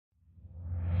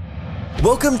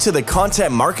Welcome to the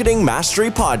Content Marketing Mastery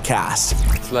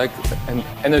Podcast. It's like an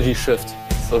energy shift.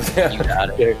 So You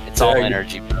got it. It's all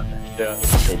energy, brother. Yeah.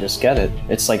 They just get it.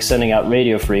 It's like sending out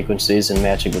radio frequencies and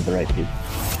matching with the right people.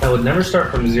 I would never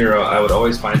start from zero. I would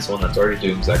always find someone that's already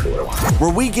doing exactly what I want.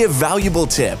 Where we give valuable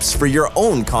tips for your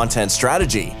own content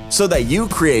strategy so that you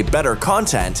create better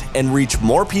content and reach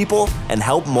more people and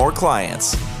help more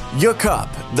clients. Yakup,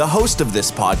 the host of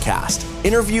this podcast,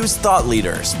 interviews thought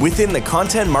leaders within the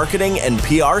content marketing and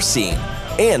PR scene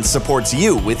and supports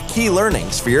you with key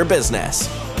learnings for your business.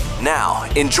 Now,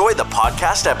 enjoy the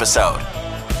podcast episode.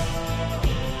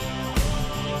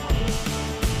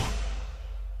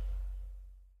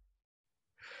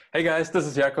 Hey guys, this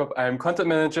is Jakob. I'm content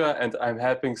manager and I'm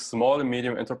helping small and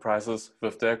medium enterprises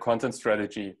with their content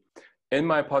strategy. In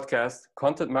my podcast,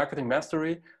 Content Marketing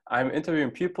Mastery, I'm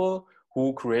interviewing people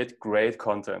who create great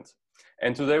content.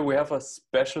 And today we have a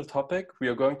special topic. We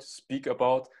are going to speak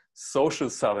about social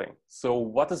selling. So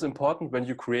what is important when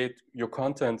you create your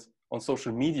content on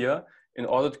social media in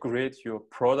order to create your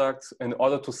products, in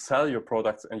order to sell your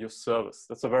products and your service?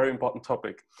 That's a very important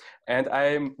topic. And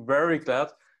I'm very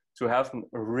glad to have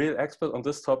a real expert on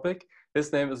this topic.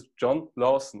 His name is John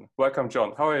Lawson. Welcome,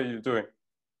 John. How are you doing?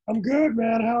 I'm good,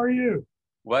 man. How are you?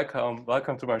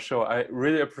 Welcome to my show. I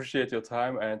really appreciate your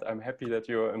time and I'm happy that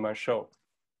you're in my show.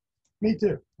 Me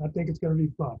too. I think it's going to be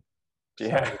fun.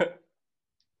 Yeah.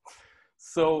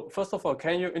 So first of all,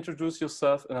 can you introduce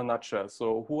yourself in a nutshell?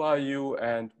 So who are you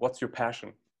and what's your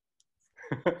passion?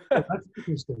 That's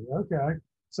interesting. Okay.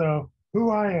 So who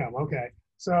I am. Okay.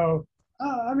 So,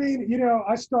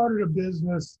 I started a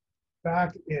business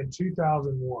back in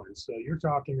 2001. So you're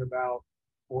talking about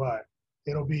what?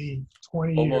 It'll be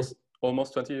 20 years.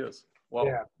 Almost 20 years. Wow.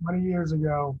 Yeah, 20 years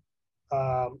ago,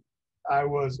 I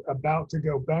was about to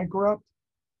go bankrupt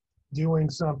doing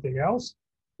something else.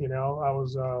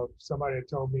 Somebody had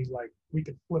told me, like, we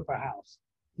could flip a house.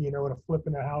 You know what a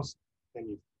flipping a house, and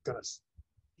you're going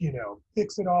to,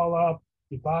 fix it all up.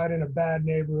 You buy it in a bad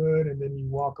neighborhood, and then you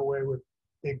walk away with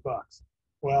big bucks.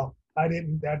 Well, that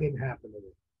didn't happen to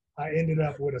me. I ended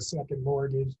up with a second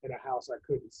mortgage in a house I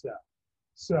couldn't sell.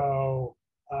 So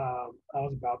I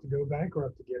was about to go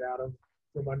bankrupt to get out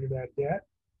from under that debt.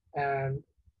 And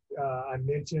I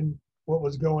mentioned what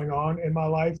was going on in my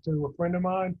life to a friend of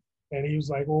mine. And he was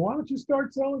like, well, why don't you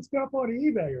start selling stuff on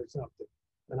eBay or something?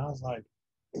 And I was like,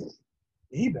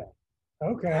 eBay?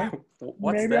 Okay.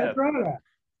 Maybe I'll try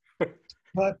that.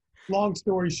 But long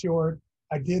story short,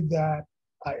 I did that.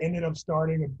 I ended up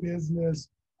starting a business.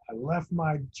 I left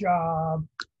my job.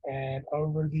 And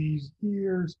over these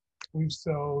years, we've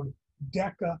sold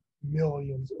deca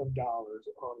millions of dollars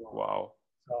online. Wow.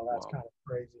 So that's kind of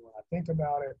crazy when I think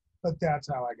about it, but that's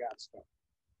how I got started.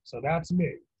 So that's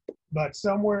me. But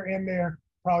somewhere in there,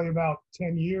 probably about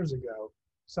 10 years ago,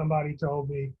 somebody told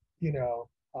me,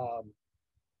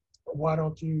 why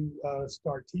don't you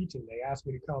start teaching? They asked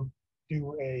me to come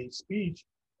do a speech.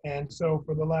 And so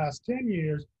for the last 10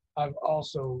 years, I've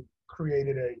also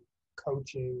created a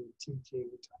coaching, teaching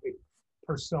type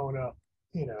persona,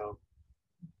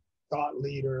 thought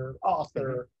leader,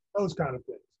 author, those kind of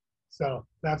things. So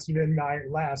that's been my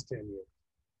last 10 years.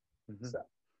 Mm-hmm. So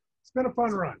it's been a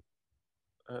fun run.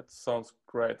 That sounds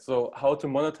great. So how to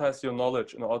monetize your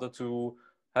knowledge in order to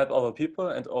help other people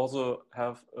and also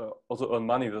have also earn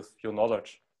money with your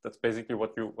knowledge. That's basically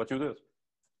what you did,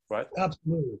 right?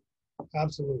 Absolutely.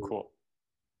 Cool.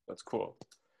 That's cool.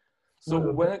 So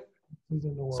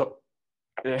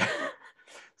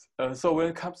so when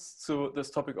it comes to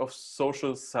this topic of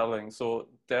social selling, so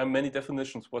there are many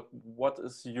definitions. What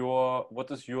is your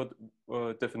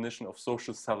definition of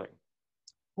social selling?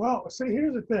 Well, see,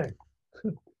 here's the thing.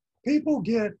 People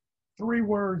get 3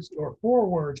 words or 4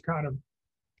 words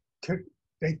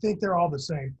they think they're all the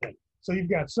same thing. So you've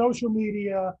got social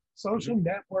media, social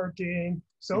networking,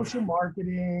 social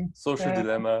marketing. Social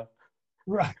dilemma.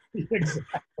 Right,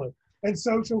 exactly. And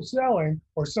social selling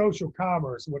or social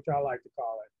commerce, which I like to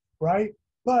call it, right?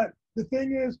 But the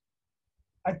thing is,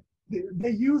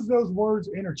 they use those words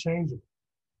interchangeably,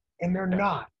 and they're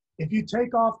not. If you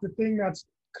take off the thing that's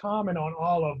common on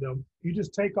all of them, you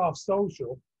just take off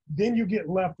social, then you get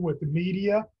left with the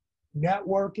media,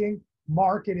 networking,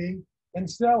 marketing, and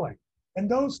selling. And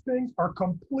those things are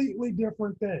completely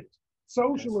different things.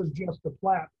 Social is just the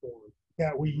platform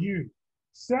that we use.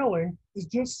 Selling is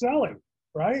just selling,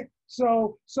 right?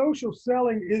 So social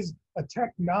selling is a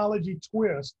technology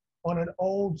twist on an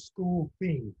old school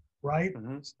theme, right?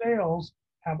 Mm-hmm. Sales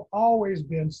have always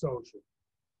been social.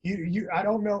 I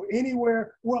don't know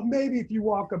anywhere. Well, maybe if you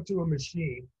walk up to a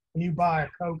machine and you buy a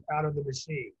Coke out of the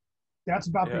machine, That's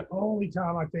about the only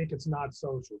time I think it's not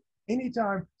social.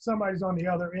 anytime somebody's on the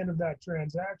other end of that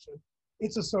transaction,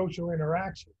 it's a social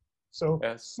interaction. So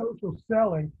Yes. social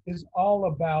selling is all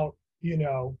about,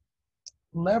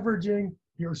 leveraging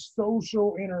your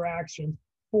social interaction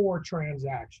for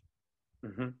transaction.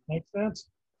 Mm-hmm. Make sense?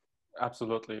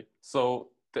 Absolutely. So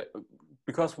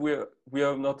because we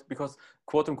are not, because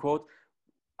quote unquote,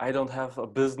 I don't have a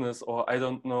business, or I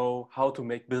don't know how to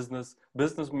make business.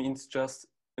 Business means just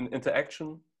an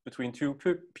interaction between two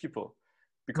people,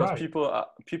 because Right.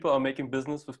 people are making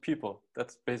business with people.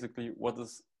 That's basically what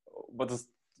is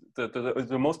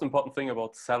the most important thing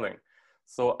about selling.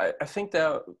 So I think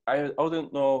I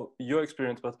don't know your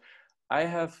experience, but I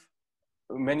have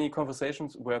many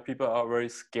conversations where people are very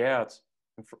scared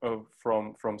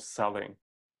from selling.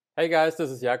 Hey guys, this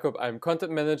is Jakob. I'm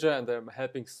content manager and I'm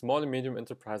helping small and medium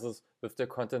enterprises with their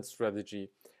content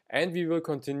strategy. And we will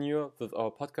continue with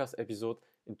our podcast episode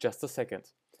in just a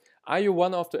second. Are you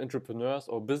one of the entrepreneurs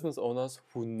or business owners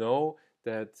who know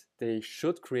that they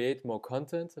should create more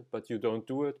content, but you don't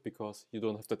do it because you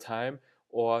don't have the time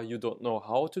or you don't know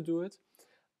how to do it?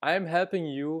 I'm helping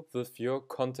you with your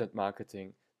content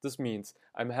marketing. This means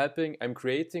I'm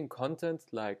creating content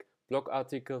like blog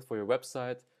articles for your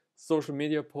website, social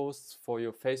media posts for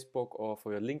your Facebook or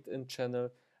for your LinkedIn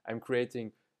channel. I'm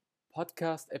creating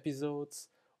podcast episodes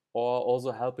or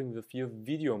also helping with your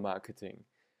video marketing.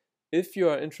 If you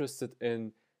are interested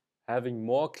in having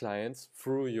more clients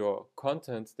through your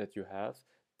content that you have,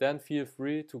 then feel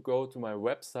free to go to my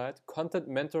website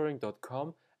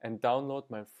contentmentoring.com and download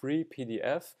my free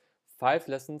PDF, 5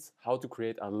 lessons how to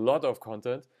create a lot of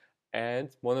content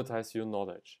and monetize your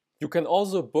knowledge. You can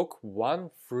also book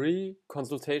one free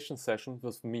consultation session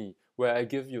with me where I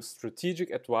give you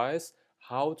strategic advice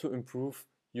how to improve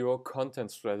your content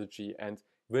strategy and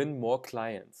win more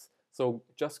clients. So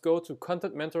just go to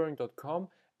contentmentoring.com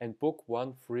and book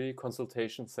one free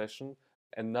consultation session.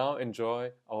 And now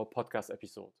enjoy our podcast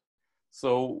episode.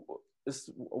 So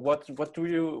what do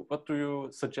you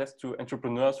suggest to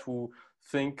entrepreneurs who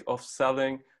think of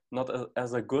selling not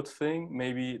as a good thing?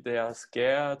 Maybe they are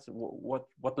scared.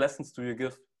 What lessons do you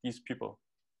give these people?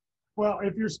 Well,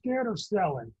 if you're scared of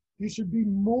selling, you should be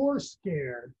more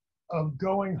scared of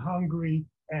going hungry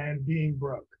and being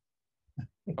broke.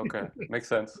 Okay, makes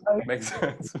sense. Right? Makes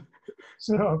sense.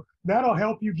 So that'll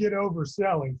help you get over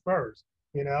selling first,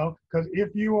 because if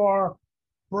you are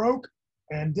broke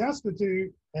and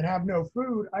destitute and have no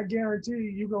food, I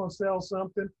guarantee you're going to sell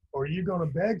something or you're going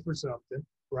to beg for something,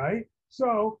 right?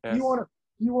 So Yes.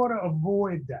 you want to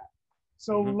avoid that.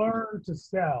 So learn to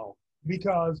sell,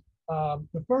 because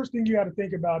the first thing you got to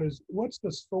think about is, what's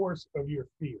the source of your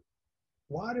fear?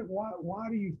 Why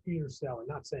do you fear selling?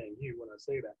 Not saying you when I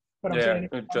say that, but I'm saying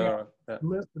in general.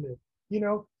 listening.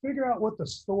 Figure out what the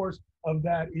source of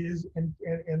that is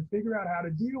and figure out how to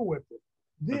deal with it.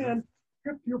 Then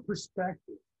shift your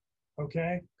perspective,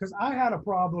 okay? Because I had a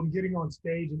problem getting on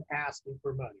stage and asking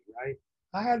for money, right?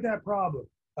 I had that problem.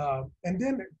 And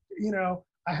then,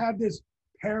 I had this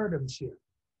paradigm shift,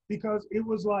 because it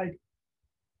was like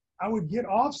I would get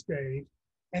off stage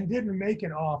and didn't make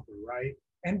an offer, right?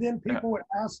 And then people would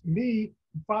ask me,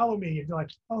 follow me, and be like,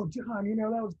 "Oh, John,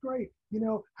 that was great.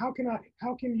 How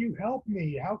can you help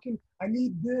me? I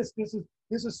need this. This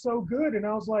is so good." And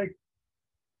I was like,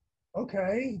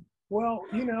 okay, well,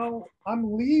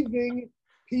 I'm leaving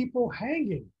people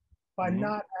hanging by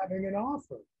not having an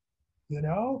offer.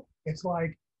 It's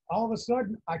like all of a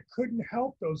sudden I couldn't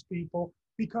help those people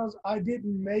because I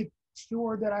didn't make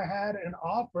sure that I had an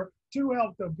offer to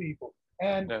help those people.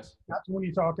 And that's when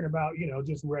you're talking about,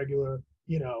 just regular,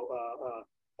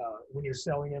 when you're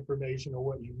selling information or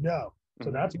what you know.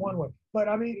 So that's one way. But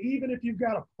I mean, even if you've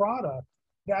got a product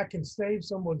that can save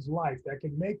someone's life, that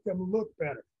can make them look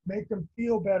better, make them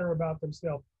feel better about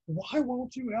themselves, why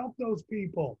won't you help those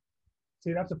people?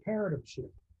 See, that's a paradigm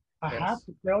shift. I have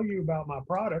to tell you about my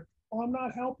product or I'm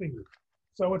not helping you.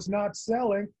 So it's not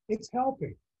selling, it's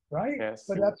helping, right? Yes.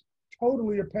 But that's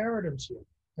totally a paradigm shift.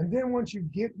 And then once you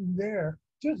get in there,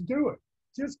 just do it.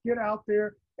 Just get out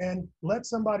there and let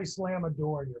somebody slam a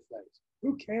door in your face.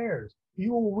 Who cares?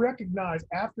 You will recognize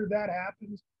after that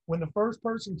happens, when the first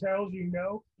person tells you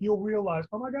no, you'll realize,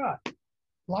 oh my God,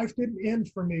 life didn't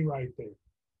end for me right there.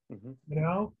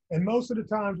 And most of the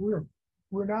times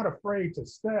we're not afraid to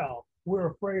sell.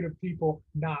 We're afraid of people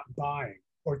not buying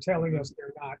or telling us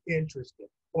they're not interested,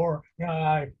 or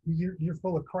you're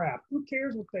full of crap. Who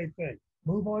cares what they think?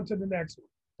 Move on to the next one.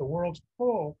 The world's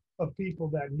full of people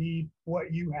that need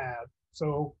what you have.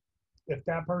 So if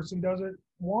that person doesn't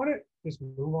want it, just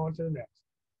move on to the next.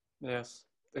 Yes,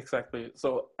 exactly.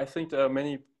 So I think there are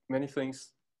many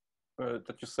things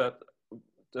that you said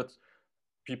that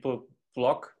people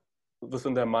block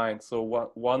within their mind. So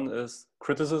one is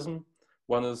criticism,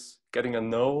 one is getting a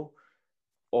no,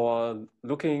 or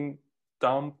looking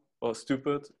dumb or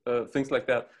stupid, things like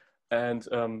that. And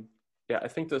yeah, I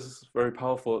think this is very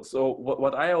powerful. So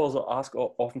what I also ask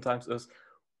oftentimes is,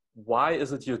 why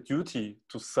is it your duty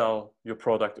to sell your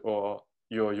product or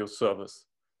your service?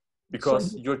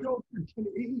 Because so you're children can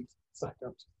eat. It's like,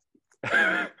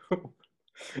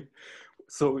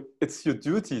 so it's your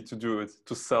duty to do it,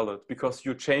 to sell it, because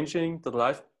you're changing the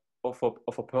life of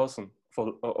a person,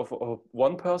 of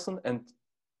one person, and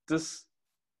this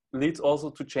leads also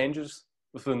to changes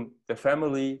within their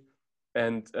family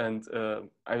and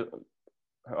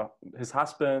his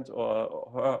husband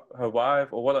or her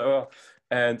wife or whatever.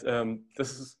 And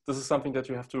this is something that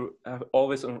you have to have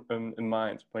always in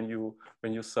mind when you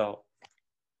sell.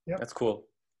 Yep. That's cool.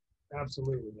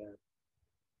 Absolutely, man.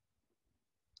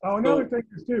 Oh, another thing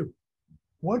is too,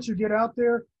 once you get out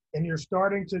there and you're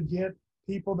starting to get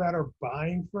people that are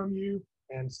buying from you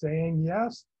and saying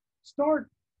yes, start,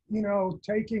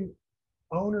 taking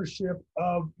ownership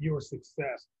of your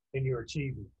success and your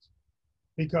achievements.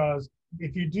 Because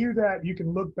if you do that, you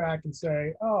can look back and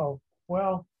say, oh,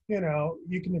 well,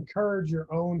 you can encourage your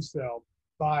own self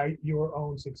by your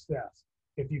own success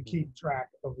if you keep track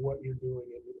of what you're doing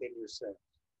in your sales.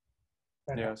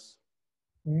 Yes,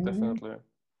 Mm-hmm. Definitely.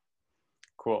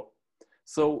 Cool.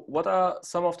 So what are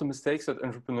some of the mistakes that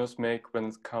entrepreneurs make when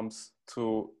it comes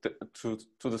to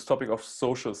this topic of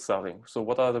social selling? So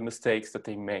what are the mistakes that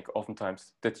they make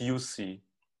oftentimes that you see?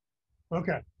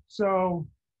 Okay. So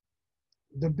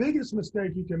the biggest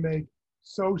mistake you can make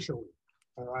socially,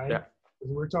 all right? Yeah.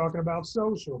 We're talking about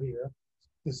social here.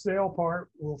 The sale part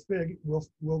we'll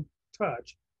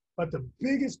touch, but the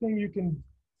biggest thing you can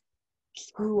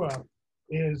screw up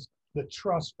is the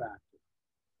trust factor.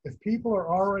 If people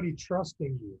are already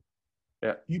trusting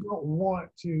you, you don't want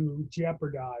to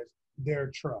jeopardize their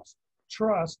trust.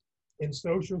 Trust in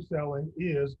social selling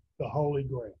is the holy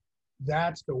grail.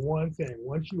 That's the one thing.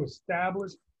 Once you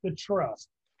establish the trust,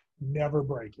 never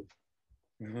break it.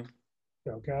 Mm-hmm.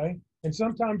 Okay? And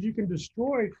sometimes you can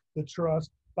destroy the trust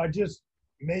by just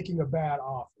making a bad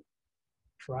offer,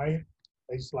 right?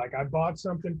 It's like, I bought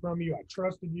something from you, I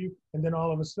trusted you, and then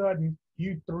all of a sudden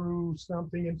you threw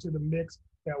something into the mix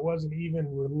that wasn't even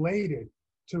related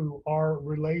to our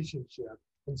relationship.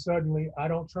 And suddenly I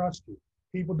don't trust you.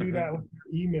 People do that with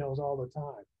their emails all the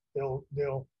time.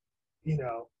 They'll,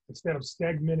 instead of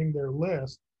segmenting their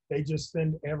list, they just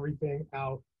send everything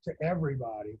out to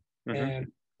everybody.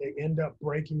 And they end up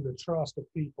breaking the trust of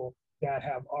people that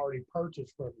have already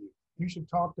purchased from you. You should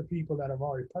talk to people that have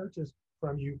already purchased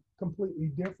from you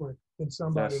completely different than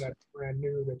somebody that's brand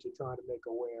new that you're trying to make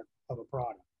aware of a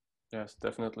product. Yes,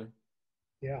 definitely.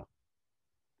 Yeah.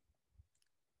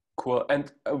 Cool.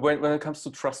 And when it comes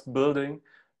to trust building,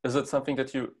 is it something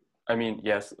that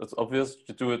yes, it's obvious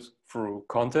you do it through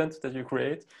content that you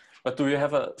create, but do you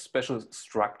have a special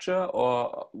structure,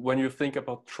 or when you think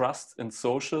about trust in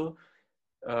social,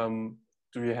 do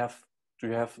you have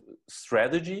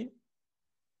strategy?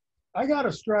 I got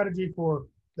a strategy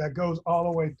that goes all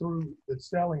the way through the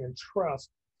selling, and trust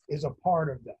is a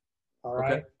part of that. All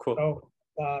right. Okay, cool. So,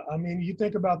 you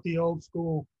think about the old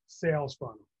school sales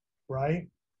funnel, right?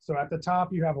 So at the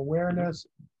top, you have awareness,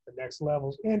 the next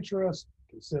level's interest,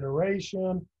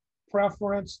 consideration,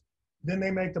 preference, then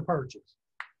they make the purchase,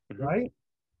 right?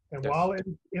 And while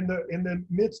in the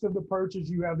midst of the purchase,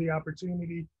 you have the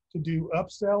opportunity to do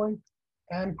upselling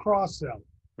and cross-selling.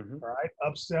 All right.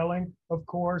 Upselling, of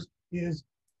course, is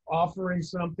offering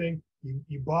something.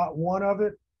 You bought one of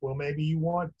it. Well, maybe you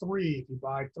want 3. If you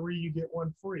buy 3, you get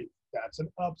 1 free. That's an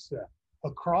upsell.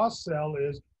 A cross-sell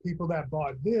is people that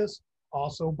bought this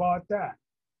also bought that.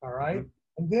 All right.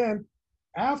 And then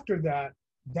after that,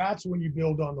 that's when you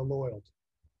build on the loyalty.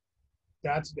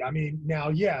 Now,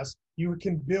 yes, you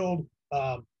can build,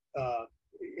 I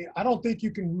don't think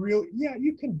you can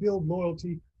you can build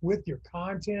loyalty with your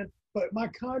content, but my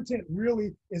content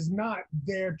really is not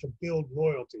there to build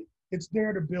loyalty. It's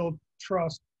there to build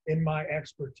trust in my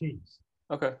expertise.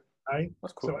 Okay. Right?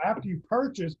 That's cool. So after you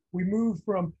purchase, we move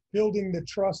from building the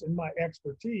trust in my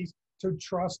expertise to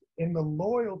trust in the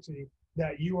loyalty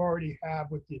that you already have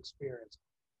with the experience.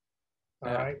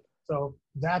 All right. So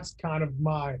that's kind of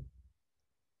my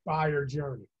buyer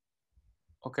journey.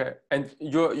 Okay. And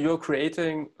you're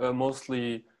creating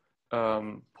mostly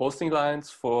posting lines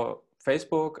for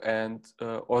Facebook, and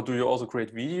or do you also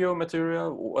create video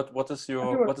material? What is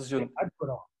your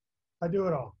I do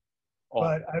it all.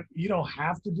 But you don't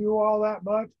have to do all that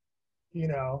much.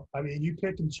 You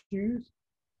pick and choose,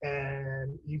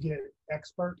 and you get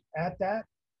expert at that.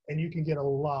 and you can get a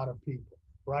lot of people,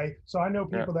 right? So I know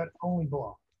people that only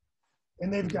blog,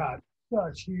 and they've got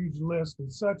such huge lists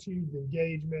and such huge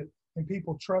engagement, and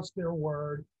people trust their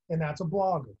word, and that's a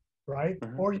blogger, right?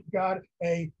 Or you've got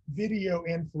a video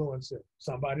influencer,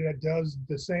 somebody that does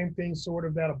the same thing sort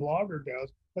of that a blogger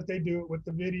does, but they do it with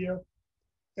the video.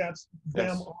 That's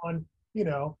them on, you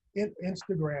know,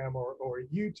 Instagram or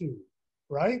YouTube,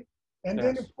 right? And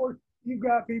then of course you've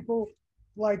got people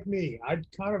like me. I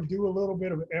kind of do a little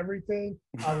bit of everything.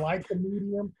 I like the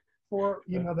medium for,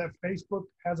 you know, that Facebook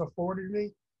has afforded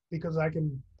me, because I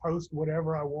can post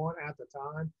whatever I want at the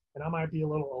time. And I might be a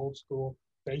little old school.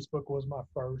 Facebook was my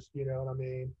first, you know what I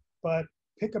mean? But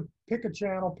pick a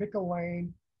channel, pick a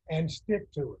lane, and stick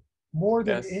to it. More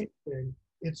than anything,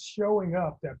 it's showing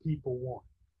up that people want,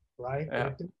 right?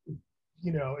 And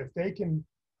if they can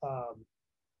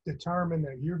determine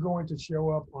that you're going to show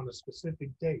up on a specific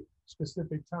date,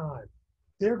 specific time,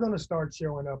 they're going to start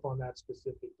showing up on that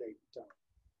specific date and time.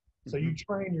 So you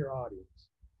train your audience.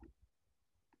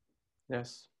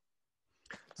 Yes.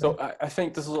 So I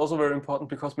think this is also very important,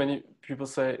 because many people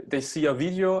say they see a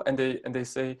video and they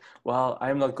say, well,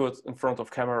 I'm not good in front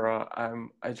of camera.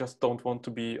 I just don't want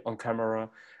to be on camera.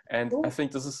 And I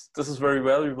think this is very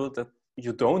valuable, that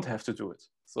you don't have to do it.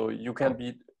 So you can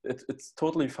be, it's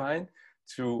totally fine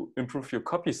to improve your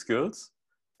copy skills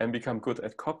and become good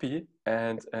at copy,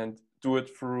 and do it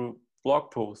through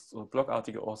blog posts or blog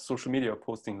article or social media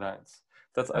posting lines.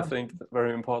 That's, I think,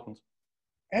 very important.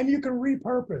 And you can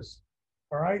repurpose,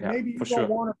 all right? Yeah, maybe you don't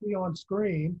want to be on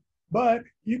screen, but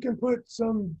you can put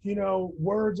some, you know,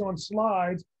 words on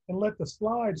slides and let the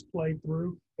slides play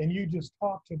through, and you just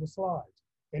talk to the slides,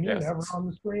 and you're never on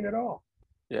the screen at all.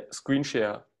 Yeah, screen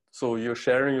share. So you're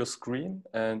sharing your screen,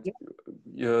 and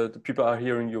the people are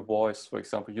hearing your voice, for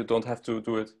example. You don't have to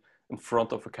do it in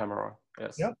front of a camera.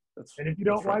 Yes. Yep. And if you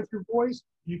don't like your voice,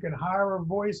 you can hire a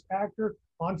voice actor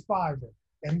on Fiverr,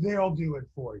 and they'll do it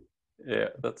for you. Yeah,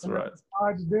 that's right.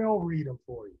 Besides, they'll read them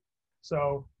for you.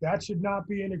 So that should not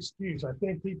be an excuse. I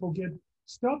think people get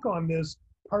stuck on this,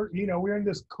 you know, we're in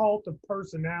this cult of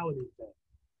personality thing.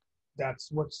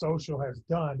 That's what social has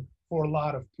done for a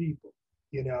lot of people,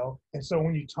 you know? And so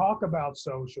when you talk about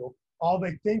social, all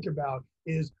they think about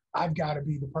is, I've got to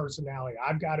be the personality.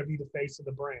 I've got to be the face of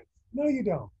the brand. No, you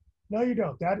don't. No, you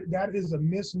don't. That is a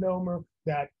misnomer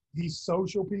that these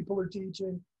social people are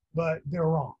teaching, but they're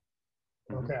wrong.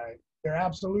 Okay? They're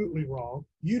absolutely wrong.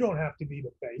 You don't have to be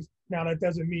the face. Now, that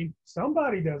doesn't mean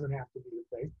somebody doesn't have to be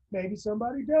the face. Maybe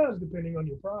somebody does, depending on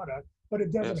your product, but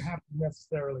it doesn't have to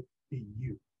necessarily be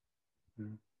you.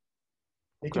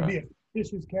 It can be a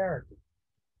fictitious character.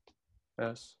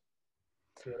 Yes.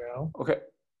 You know? Okay.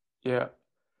 Yeah.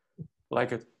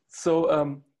 Like it.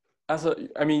 So,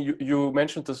 you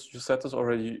mentioned this, you said this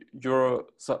already, you're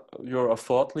a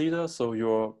thought leader, so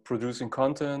you're producing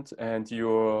content and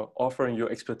you're offering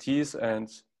your expertise, and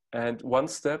one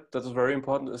step that is very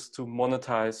important is to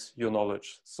monetize your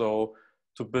knowledge. So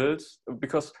to build,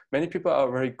 because many people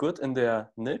are very good in their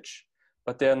niche,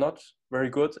 but they are not very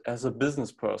good as a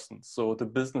business person. So the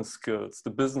business skills, the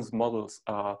business models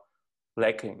are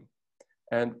lacking.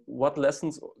 And what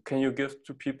lessons can you give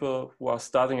to people who are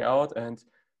starting out and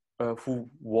who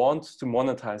want to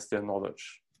monetize their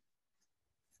knowledge?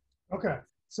 Okay,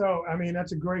 so I mean,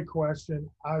 that's a great question.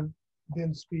 I've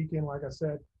been speaking, like I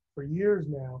said, for years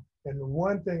now, and the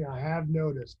one thing I have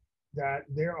noticed, that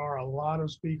there are a lot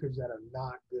of speakers that are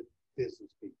not good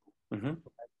business people.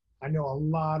 I know a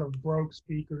lot of broke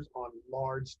speakers on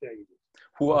large stages.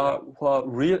 Who are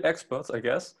real experts, I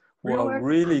guess, who are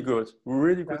really good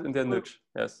in their niche,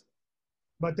 yes.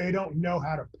 But they don't know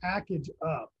how to package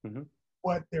up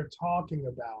what they're talking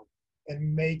about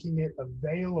and making it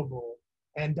available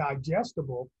and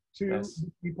digestible to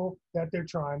the people that they're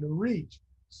trying to reach.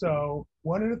 So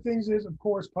one of the things is, of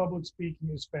course, public speaking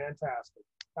is fantastic.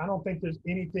 I don't think there's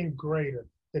anything greater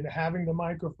than having the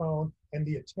microphone and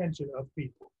the attention of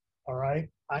people, all right?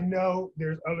 I know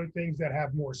there's other things that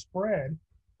have more spread,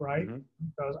 right?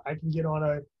 Because I can get on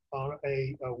a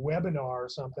webinar or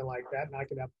something like that, and I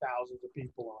can have thousands of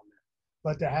people on there.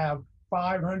 But to have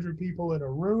 500 people in a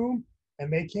room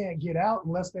and they can't get out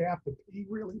unless they have to pee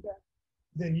really bad,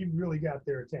 then you've really got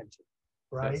their attention,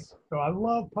 right? Yes. So I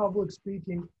love public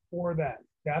speaking for that.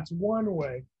 That's one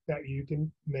way that you can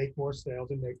make more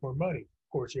sales and make more money.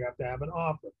 Of course, you have to have an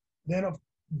offer.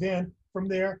 Then from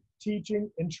there, teaching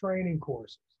and training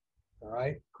courses, all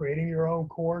right? Creating your own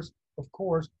course, of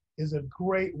course, is a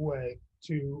great way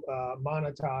to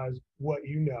monetize what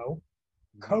you know.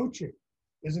 Coaching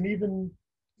is an even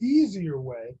easier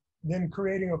way than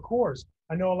creating a course.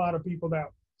 I know a lot of people that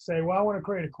say, well, I want to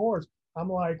create a course, I'm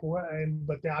like, what?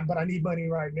 But I need money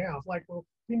right now. It's like, well,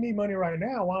 if you need money right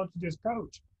now, why don't you just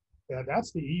coach? Yeah,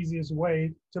 that's the easiest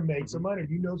way to make some money. If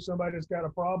you know somebody that's got a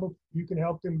problem, you can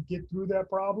help them get through that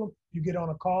problem. You get on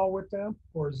a call with them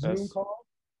or a Zoom call,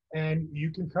 and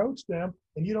you can coach them.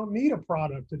 And you don't need a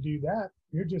product to do that.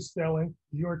 You're just selling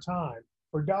your time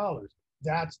for dollars.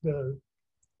 That's the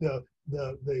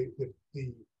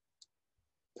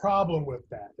problem with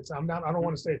that. I don't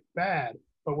want to say it's bad,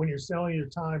 but when you're selling your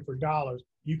time for dollars,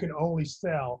 you can only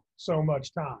sell so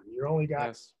much time. You only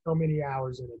got so many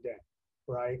hours in a day,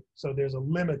 right? So there's a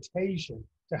limitation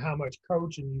to how much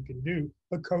coaching you can do,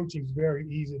 but coaching is very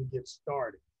easy to get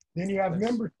started. Then you have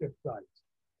membership sites,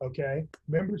 okay?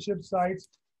 Membership sites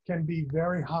can be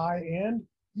very high end.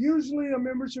 Usually a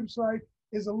membership site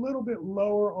is a little bit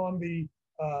lower on the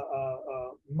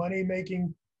money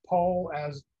making pole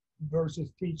as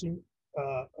versus teaching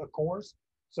a course.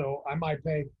 So I might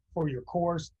pay for your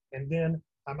course and then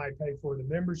I might pay for the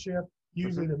membership.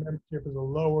 Usually the membership is a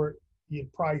lower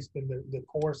price than the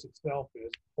course itself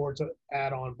is, or it's an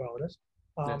add-on bonus.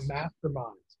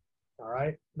 Masterminds, all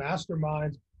right?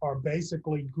 Masterminds are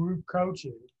basically group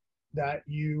coaching that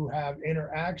you have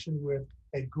interaction with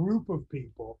a group of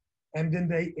people, and then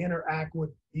they interact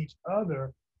with each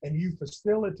other, and you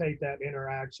facilitate that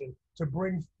interaction to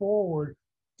bring forward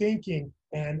thinking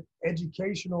and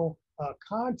educational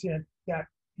content that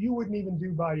you wouldn't even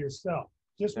do by yourself.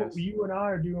 Just what you and I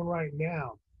are doing right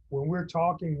now, when we're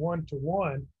talking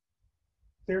one-to-one,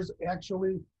 there's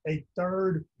actually a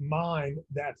third mind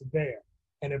that's there.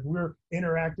 And if we're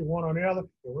interacting one on the other,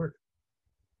 and we're,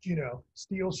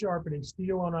 steel sharpening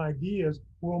steel on ideas,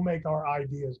 we'll make our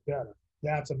ideas better.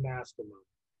 That's a mastermind.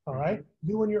 All right?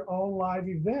 Doing your own live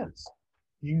events.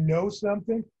 You know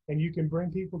something and you can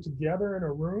bring people together in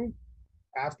a room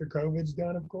after COVID's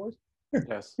done, of course.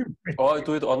 Yes. Or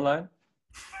do it online.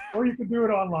 Or you can do it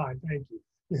online. Thank you.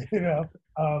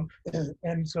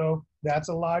 And so that's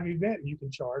a live event. You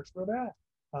can charge for that.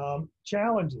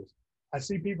 Challenges. I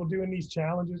see people doing these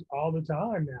challenges all the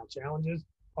time now. Challenges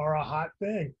are a hot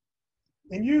thing.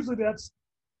 And usually that's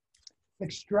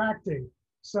extracting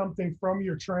something from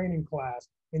your training class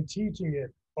and teaching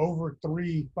it over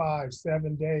 3, 5,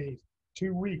 7 days,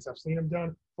 2 weeks. I've seen them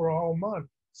done for a whole month.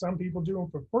 Some people do them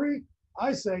for free.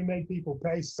 I say make people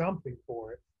pay something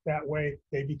for it. That way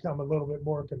they become a little bit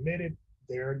more committed.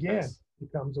 There again,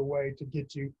 becomes a way to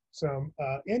get you some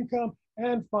income.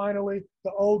 And finally,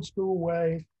 the old school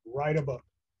way, write a book.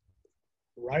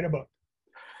 Write a book.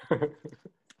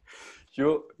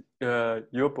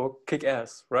 Your book,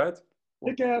 Kick-Ass, right?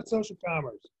 Kick-Ass Social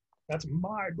Commerce. That's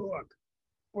my book.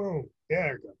 Boom.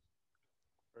 There you go.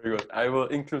 Very good. I will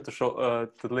include the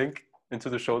link into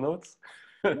the show notes,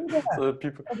 so that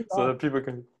people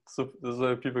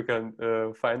can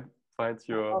find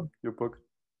your book.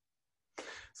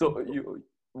 So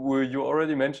you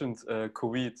already mentioned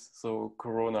COVID, so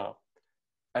Corona.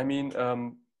 I mean,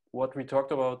 what we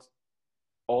talked about,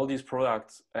 all these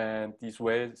products and these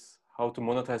ways how to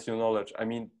monetize your knowledge. I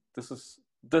mean, this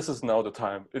is now the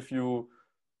time. If you're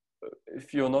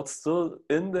not still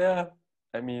in there,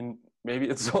 I mean, maybe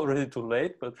it's already too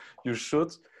late, but you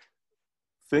should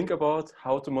think about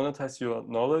how to monetize your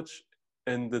knowledge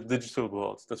in the digital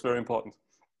world. That's very important.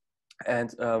 And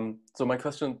so my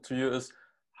question to you is,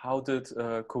 how did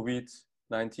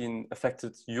COVID-19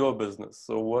 affected your business?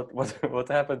 So what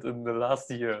happened in the last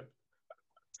year?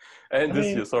 And this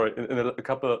year, sorry, in a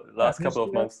last couple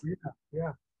of months.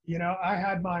 Yeah. I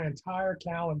had my entire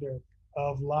calendar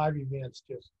of live events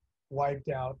just wiped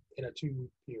out in a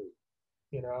 2-week period.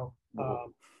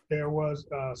 There was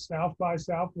South by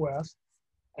Southwest,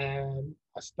 and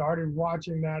I started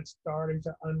watching that starting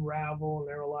to unravel, and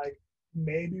they were like,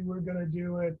 maybe we're going to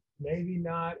do it, maybe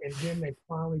not. And then they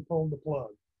finally pulled the plug.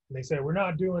 And they said, we're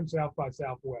not doing South by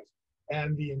Southwest.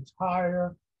 And the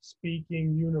entire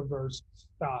speaking universe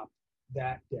stopped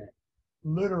that day.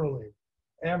 Literally,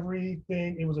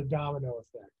 everything, it was a domino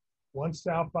effect. Once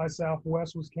South by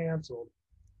Southwest was canceled,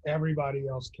 everybody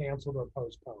else canceled or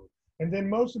postponed. And then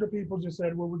most of the people just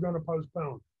said, well, we're going to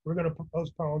postpone. We're going to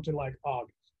postpone to like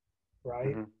August,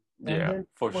 right? Yeah,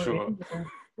 for sure.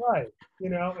 Right.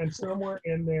 And somewhere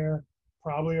in there,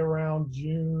 probably around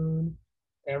June,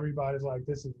 everybody's like,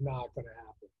 this is not going to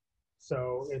happen.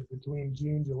 So it's between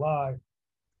June, July,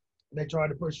 they tried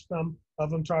to push, some of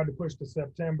them tried to push to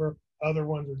September. Other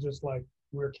ones are just like,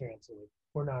 we're canceling.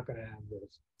 We're not going to have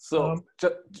this. So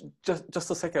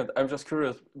just a second. I'm just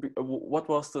curious. What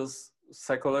was this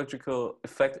psychological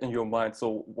effect in your mind?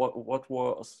 So what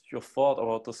was your thought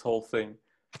about this whole thing?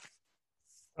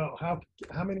 Oh,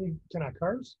 how many can I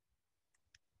curse?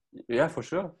 Yeah, for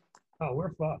sure. Oh,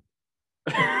 we're fucked.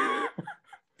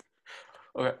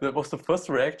 Okay, that was the first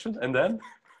reaction, and then?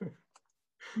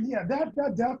 Yeah, that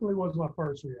definitely was my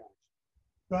first reaction.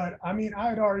 But I mean, I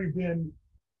had already been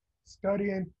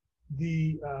studying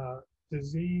the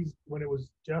disease when it was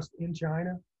just in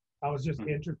China. I was just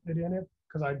interested in it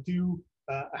because I do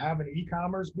have an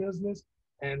e-commerce business,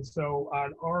 and so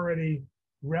I'd already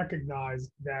recognized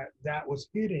that that was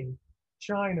hitting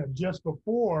China just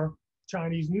before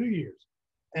Chinese New Year's.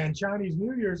 And Chinese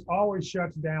New Year's always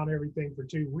shuts down everything for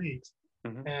 2 weeks.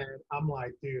 And I'm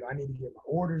like, dude, I need to get my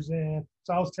orders in.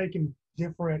 So I was taking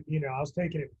different, I was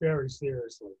taking it very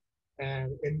seriously.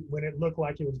 And when it looked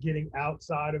like it was getting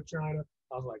outside of China,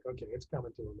 I was like, okay, it's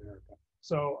coming to America.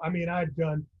 So, I mean, I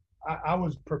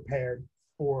was prepared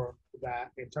for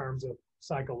that in terms of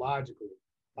psychologically.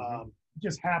 It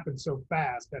just happened so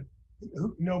fast that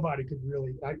nobody could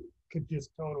really, I could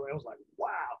just totally, I was like,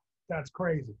 wow, that's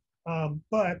crazy.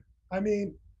 But I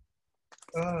mean,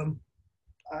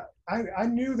 I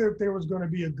knew that there was going to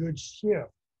be a good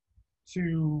shift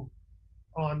to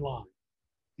online.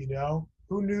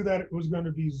 Who knew that it was going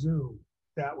to be Zoom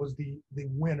that was the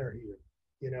winner here?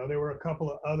 There were a couple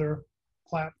of other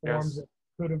platforms that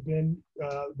could have been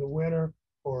the winner,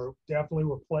 or definitely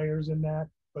were players in that,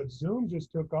 but Zoom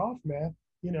just took off, man.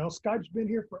 Skype's been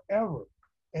here forever,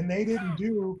 and they didn't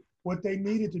do what they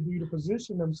needed to do to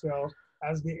position themselves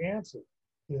as the answer.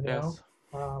 Yes.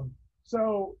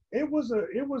 So it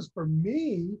was for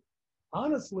me,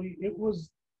 honestly, it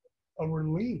was a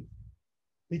relief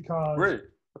because Really?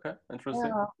 Okay, interesting.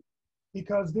 Yeah,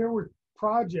 because there were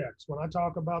projects, when I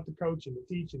talk about the coaching, the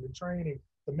teaching, the training,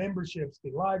 the memberships,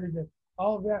 the live event,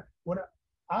 all of that,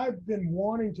 I've been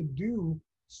wanting to do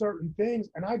certain things,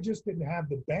 and I just didn't have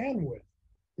the bandwidth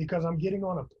because I'm getting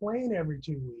on a plane every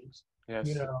 2 weeks, Yes.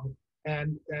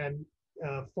 and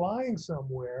flying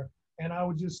somewhere, and I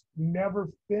would just never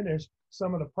finish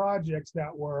some of the projects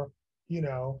that were,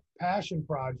 passion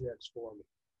projects for me.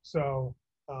 So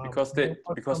because they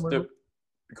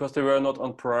were not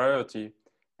on priority,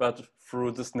 but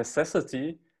through this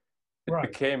necessity, it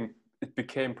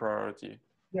became priority.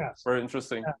 Yes. Very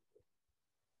interesting. Yeah.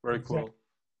 Very Exactly.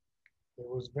 cool. It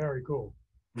was very cool.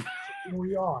 So here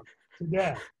we are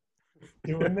today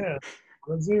doing this.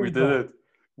 We did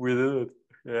it.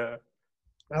 Yeah.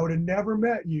 I would have never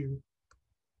met you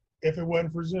if it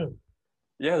wasn't for Zoom.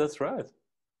 Yeah, that's right.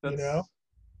 That's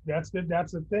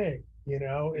the thing.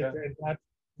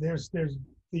 There's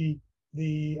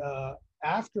the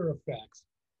after effects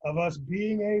of us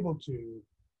being able to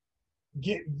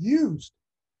get used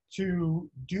to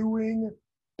doing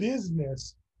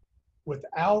business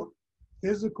without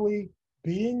physically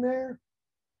being there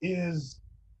is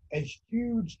a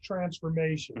huge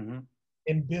transformation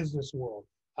in business world.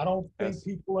 I don't think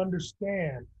people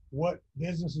understand what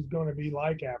business is going to be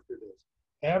like after this.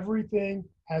 Everything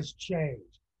has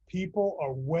changed. People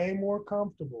are way more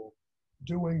comfortable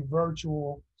doing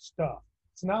virtual stuff.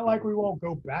 It's not like we won't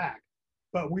go back,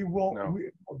 but we won't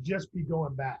we'll just be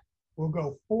going back. We'll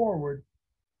go forward,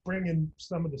 bringing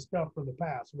some of the stuff from the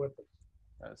past with us.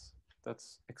 Yes,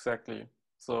 that's exactly.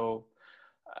 So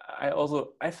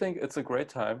I think it's a great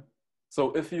time.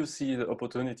 So if you see the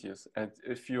opportunities, and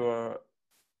if you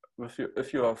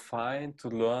are fine to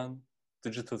learn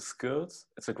digital skills,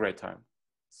 it's a great time.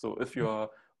 So if you are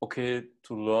okay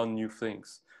to learn new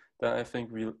things, then I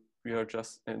think we are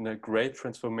just in a great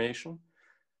transformation.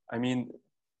 I mean,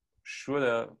 sure,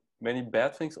 there are many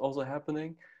bad things also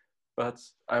happening, but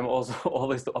I'm also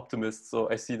always the optimist. So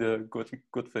I see the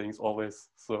good things always.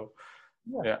 So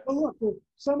yeah. Well, look,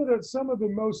 some of the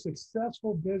most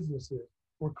successful businesses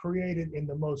were created in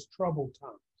the most troubled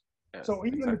times. Yes, so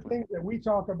even the things that we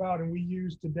talk about and we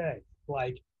use today,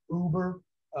 like Uber,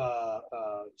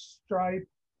 Stripe,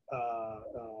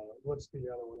 what's the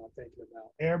other one I'm thinking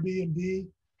about? Airbnb.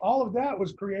 All of that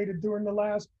was created during the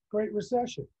last Great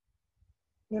Recession.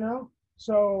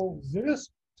 So this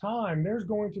time there's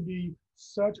going to be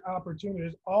such opportunity.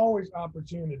 There's always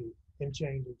opportunity in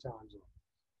changing times.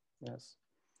 Yes,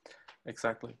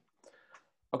 exactly.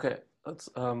 Okay, let's.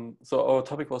 So our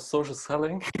topic was social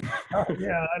selling.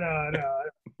 Yeah, I know.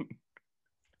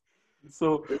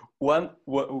 So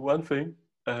one thing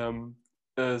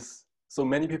is, so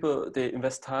many people, they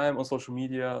invest time on social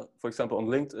media, for example on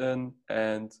LinkedIn,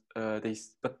 and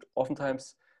but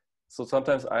oftentimes, so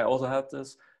sometimes I also have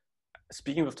this,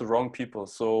 speaking with the wrong people.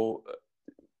 So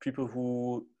people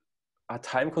who are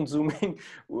time consuming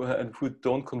and who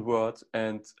don't convert.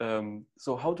 And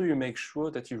so how do you make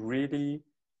sure that you really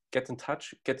get in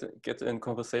touch, get in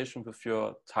conversation with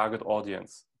your target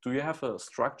audience? Do you have a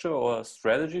structure or a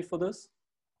strategy for this?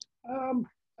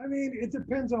 I mean, it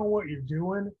depends on what you're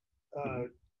doing.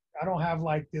 I don't have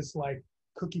like this like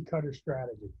cookie cutter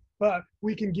strategy, but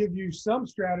we can give you some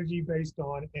strategy based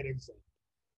on an example.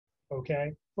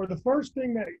 Okay. For the first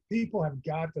thing that people have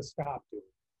got to stop doing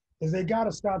is they got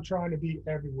to stop trying to be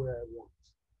everywhere at once.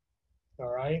 All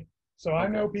right. So I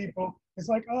know people, it's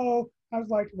like, oh, I was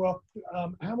like, well,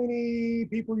 how many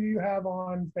people do you have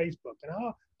on Facebook? And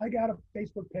oh, I got a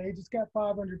Facebook page. It's got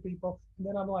 500 people. And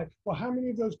then I'm like, well, how many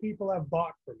of those people have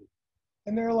bought from me?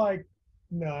 And they're like,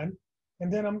 none.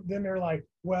 And then they're like,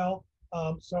 well,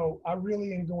 so I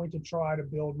really am going to try to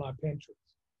build my Pinterest.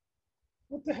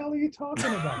 What the hell are you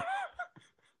talking about?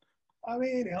 I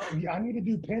mean, I need to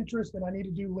do Pinterest and I need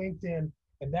to do LinkedIn,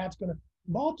 and that's going to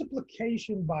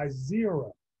multiplication by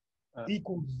zero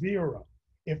equals zero.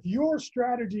 If your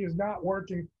strategy is not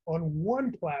working on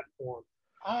one platform,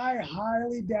 I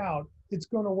highly doubt it's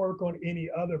going to work on any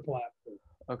other platform.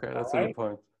 Okay, that's a good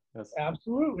point. Yes.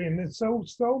 Absolutely. And there's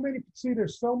so many, see,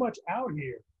 there's so much out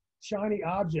here, shiny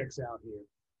objects out here,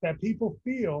 that people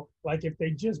feel like if they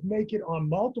just make it on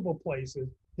multiple places,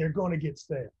 they're going to get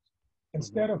sales.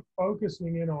 Instead of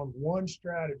focusing in on one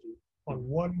strategy, on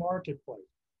one marketplace.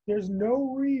 There's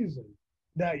no reason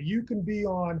that you can be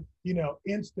on, you know,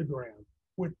 Instagram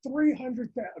with 300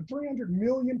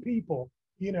 million people,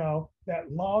 you know,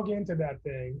 that log into that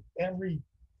thing every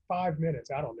 5 minutes.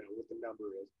 I don't know what the number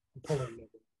is. I'm pulling numbers,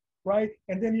 right?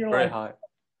 And then you're very like, high.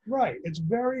 Right, it's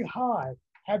very high.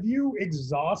 Have you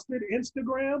exhausted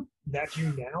Instagram that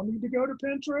you now need to go to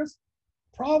Pinterest?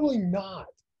 Probably not.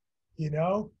 You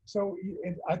know, so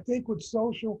I think with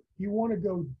social, you want to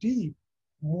go deep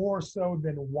more so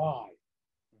than wide.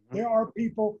 There are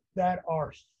people that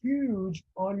are huge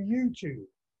on YouTube.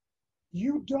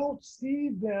 You don't see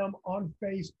them on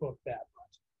Facebook that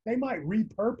much. They might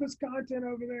repurpose content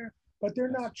over there, but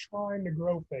they're not trying to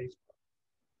grow Facebook.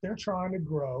 They're trying to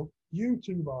grow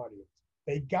YouTube audience.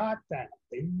 They got that.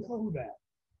 They know that.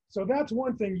 So that's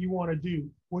one thing you want to do,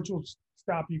 which will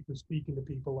stop you from speaking to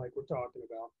people like we're talking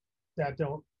about that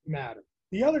don't matter.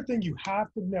 The other thing you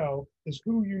have to know is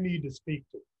who you need to speak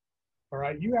to. All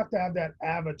right. You have to have that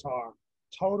avatar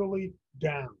totally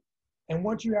down. And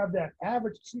once you have that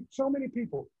average, so many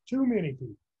people, too many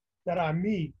people that I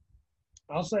meet,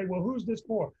 I'll say, well, who's this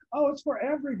for? Oh, it's for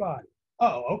everybody.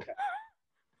 Oh, okay.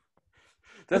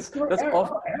 That's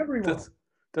everyone.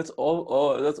 That's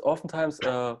oftentimes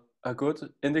a good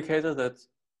indicator that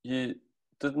you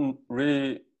didn't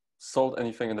really sold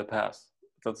anything in the past.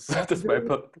 That's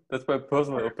my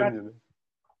personal opinion.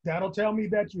 That'll tell me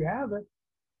that you haven't.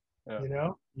 Yeah. You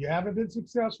know, you haven't been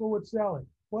successful with selling.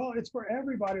 Well, it's for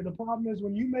everybody. The problem is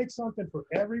when you make something for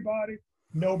everybody,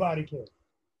 nobody cares.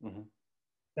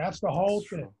 That's the whole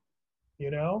thing.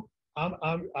 You know,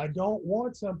 I don't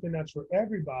want something that's for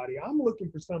everybody. I'm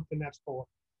looking for something that's for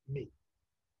me.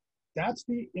 That's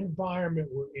the environment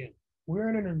we're in. We're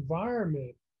in an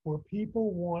environment where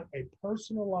people want a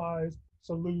personalized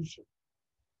solution.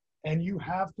 And you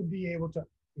have to be able to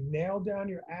nail down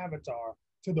your avatar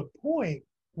to the point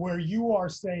where you are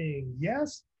saying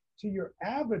yes to your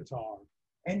avatar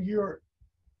and you're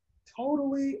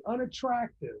totally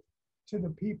unattractive to the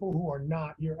people who are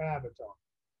not your avatar.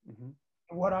 And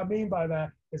what I mean by that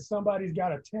is somebody's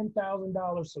got a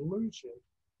 $10,000 solution,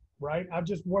 right? I'm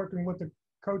just working with a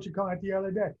coaching client the other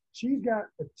day. She's got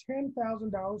a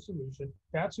 $10,000 solution.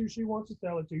 That's who she wants to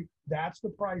sell it to. That's the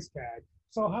price tag.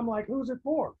 So I'm like, who's it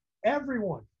for?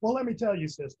 Everyone. Well, let me tell you,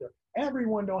 sister,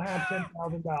 everyone don't have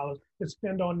 $10,000 to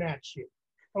spend on that shit.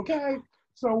 Okay?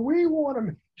 So we want to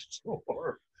make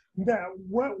sure that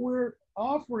what we're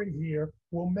offering here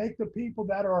will make the people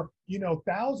that are, you know,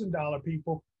 $1,000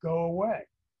 people go away.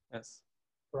 Yes.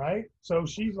 Right? So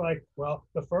she's like, well,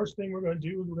 the first thing we're going to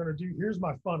do is here's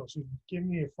my funnel. She's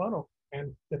giving me a funnel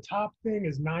and the top thing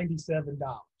is $97.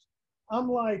 I'm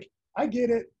like, I get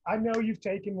it. I know you've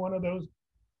taken one of those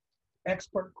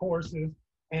expert courses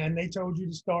and they told you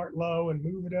to start low and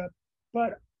move it up,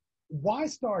 but why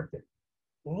start there?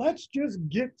 Let's just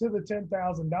get to the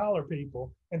 $10,000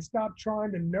 people and stop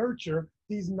trying to nurture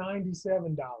these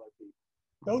 $97 people.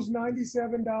 Those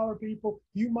 $97 people,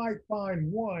 you might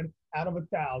find one out of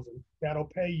 1,000 that'll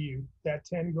pay you that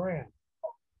 10 grand.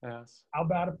 Yes. How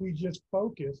about if we just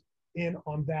focus in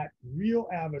on that real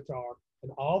avatar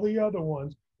and all the other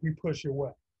ones we push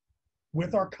away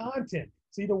with our content?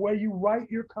 See, the way you write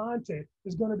your content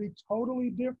is going to be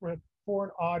totally different for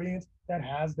an audience that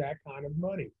has that kind of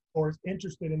money or is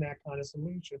interested in that kind of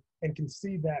solution and can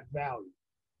see that value.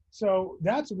 So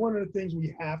that's one of the things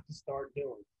we have to start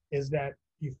doing is that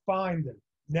you find them.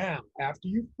 Now, after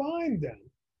you find them,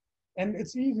 and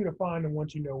it's easy to find them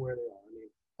once you know where they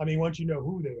are. I mean, once you know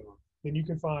who they are, then you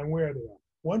can find where they are.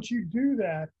 Once you do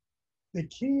that, the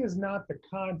key is not the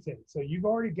content. So you've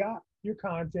already got your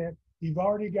content, you've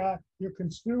already got your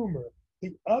consumer.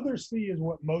 The other C is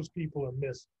what most people are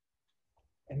missing,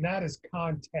 and that is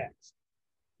context.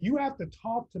 You have to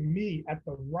talk to me at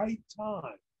the right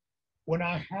time when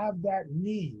I have that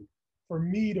need for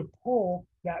me to pull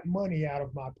that money out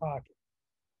of my pocket.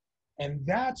 And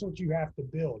that's what you have to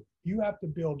build. You have to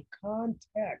build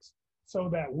context so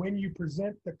that when you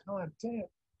present the content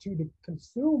to the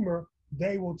consumer,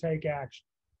 they will take action.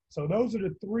 So those are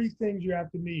the three things you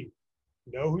have to need.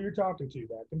 Know who you're talking to,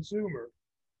 that consumer.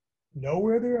 Know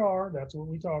where they are, that's what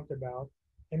we talked about.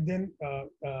 And then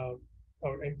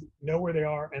and know where they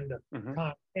are and the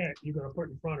content you're going to put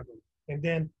in front of them. And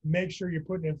then make sure you're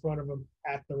putting in front of them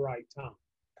at the right time,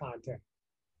 content.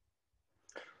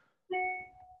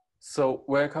 So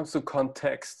when it comes to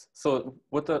context, so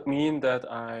would that mean that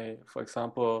I, for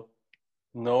example,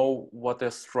 know what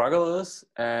their struggle is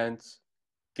and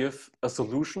give a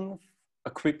solution, a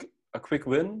quick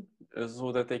win,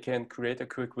 so that they can create a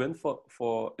quick win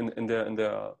for in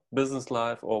their business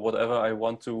life or whatever I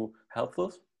want to help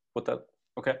with? Would that,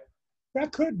 okay?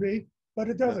 That could be, but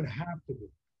it doesn't have to be.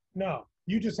 No,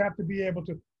 you just have to be able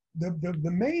to,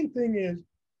 the main thing is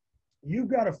you've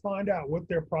got to find out what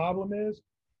their problem is,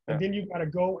 and then you've got to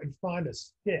go and find a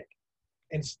stick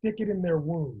and stick it in their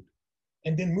wound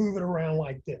and then move it around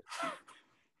like this.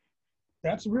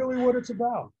 That's really what it's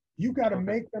about. You got to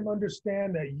make them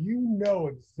understand that you know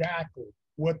exactly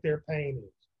what their pain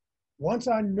is. Once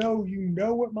I know you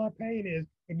know what my pain is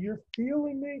and you're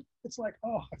feeling me, it's like,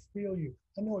 oh, I feel you.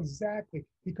 I know exactly,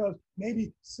 because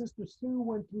maybe Sister Sue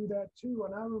went through that too.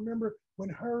 And I remember when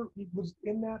her was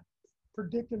in that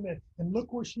predicament, and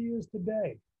look where she is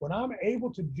today. When I'm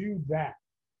able to do that,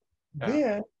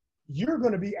 then you're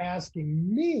going to be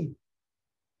asking me,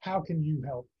 how can you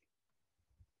help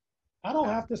me? I don't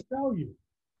have to sell you.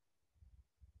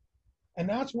 And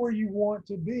that's where you want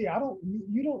to be.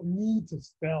 You don't need to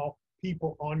sell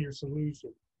people on your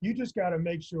solution. You just got to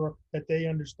make sure that they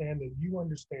understand that you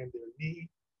understand their need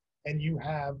and you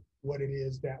have what it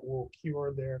is that will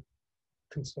cure their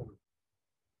concern.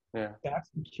 Yeah. That's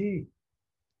the key.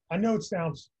 I know it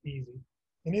sounds easy,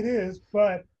 and it is,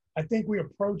 but I think we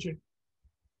approach it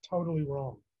totally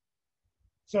wrong.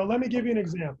 So let me give you an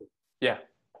example. Yeah.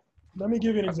 Let me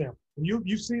give you an example.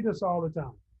 You see this all the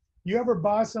time. You ever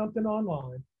buy something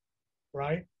online,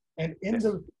 right? And in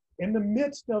the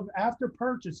midst of after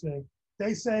purchasing,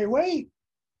 they say, wait,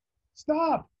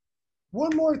 stop,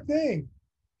 one more thing.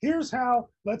 Here's how,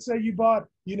 let's say you bought,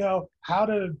 how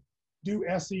to do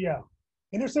SEO.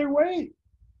 And they say, wait,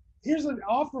 here's an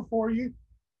offer for you.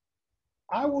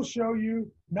 I will show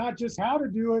you not just how to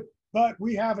do it, but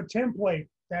we have a template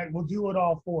that will do it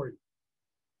all for you.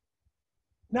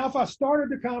 Now, if I started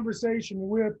the conversation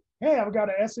with, hey, I've got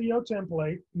an SEO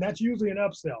template, and that's usually an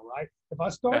upsell, right? If I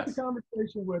start the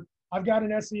conversation with, I've got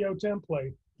an SEO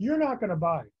template, you're not going to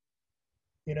buy it,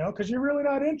 because you're really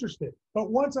not interested. But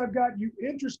once I've got you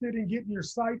interested in getting your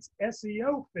site's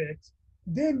SEO fixed,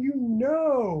 then you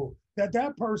know that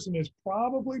that person is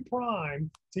probably primed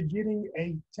to getting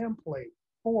a template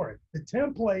for it. The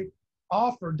template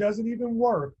offer doesn't even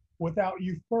work without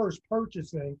you first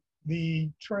purchasing the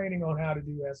training on how to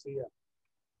do SEO.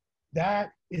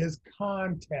 That is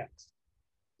context.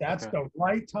 That's the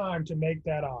right time to make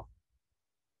that offer.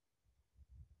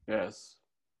 Yes.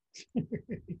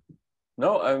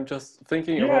 No, I'm just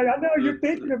thinking about. Yeah, I know you're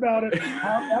thinking about it.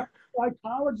 That's the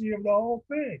psychology of the whole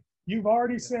thing. You've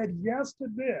already said yes to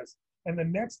this. And the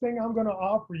next thing I'm going to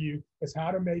offer you is how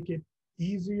to make it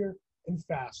easier and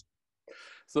faster.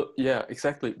 So yeah,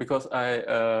 exactly. Because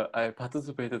I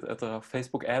participated at a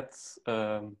Facebook ads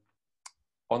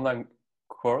online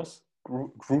course,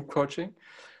 group coaching,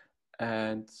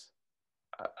 and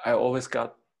I always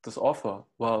got this offer.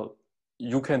 Well,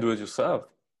 you can do it yourself,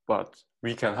 but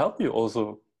we can help you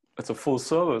also. It's a full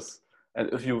service.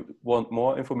 And if you want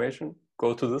more information,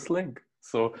 go to this link.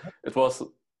 So it was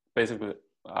basically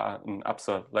an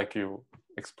upsell, like you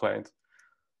explained.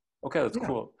 Okay, that's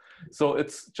cool. So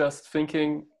it's just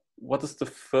thinking, what is the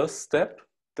first step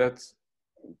that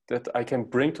I can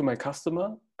bring to my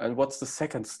customer, and what's the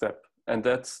second step? And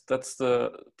that's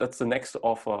the next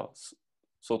offer,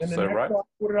 so to say, right?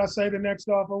 What did I say the next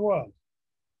offer was?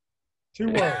 2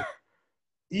 words.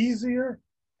 Easier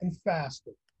and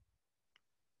faster.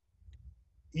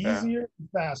 Easier and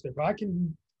faster. If I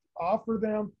can offer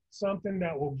them something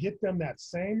that will get them that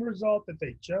same result that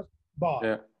they just bought,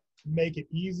 make it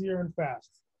easier and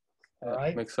faster. All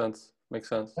right? Makes sense.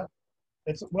 Yeah.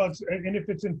 And if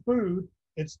it's in food,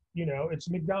 it's it's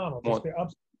McDonald's. More,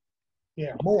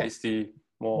 more tasty,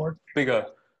 more bigger.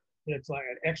 It's like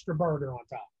an extra burger on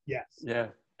top. Yes. Yeah.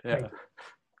 Yeah.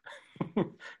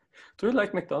 Do you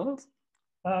like McDonald's?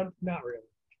 Not really.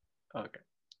 Okay.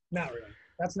 Not really.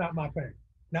 That's not my thing.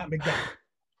 Not McDonald's.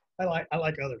 I like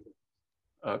other things.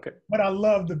 Okay. But I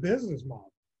love the business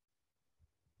model.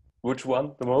 Which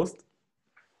one the most?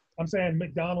 I'm saying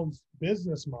McDonald's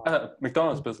business model.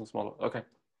 McDonald's business model. Okay.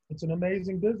 It's an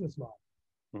amazing business model.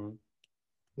 Mhm.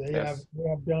 They Yes.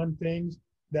 have done things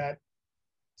that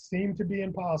seem to be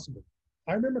impossible.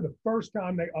 I remember the first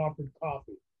time they offered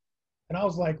coffee, and I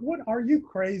was like, "What? Are you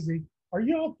crazy? Are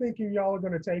y'all thinking y'all are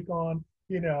going to take on,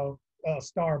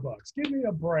 Starbucks? Give me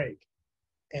a break."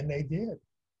 And they did.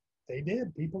 They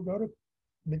did. People go to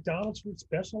McDonald's for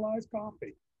specialized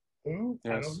coffee. Who? I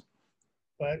don't. Yes.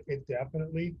 But it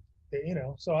definitely,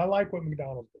 So I like what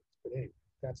McDonald's does. But hey,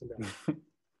 that's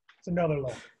another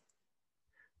level.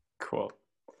 Cool.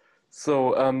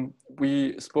 So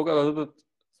we spoke a little bit.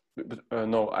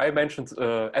 No, I mentioned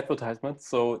advertisement.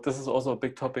 So this is also a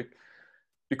big topic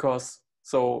because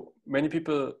so many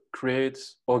people create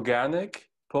organic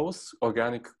posts,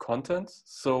 organic content.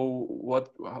 So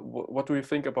what do you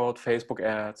think about Facebook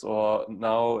ads, or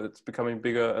now it's becoming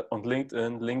bigger on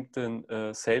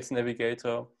LinkedIn, Sales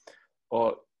Navigator,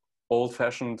 or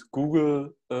old-fashioned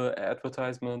Google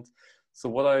advertisement? So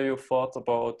what are your thoughts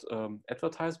about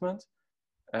advertisement?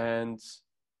 And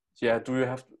yeah, do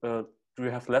you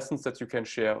have lessons that you can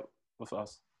share with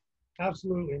us?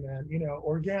 Absolutely, man.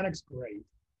 Organic's great.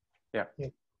 Yeah.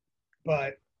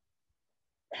 But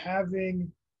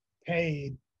having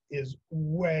paid is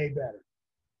way better.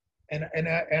 And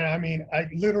I mean,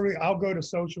 I'll go to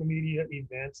social media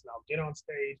events and I'll get on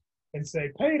stage and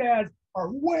say paid ads are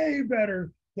way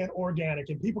better than organic,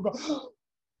 and people go,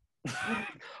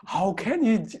 how can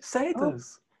you say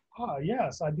this?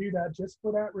 Yes, I do that just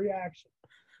for that reaction,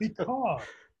 because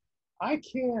I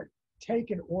can't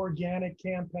take an organic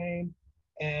campaign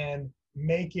and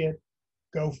make it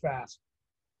go faster.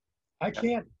 I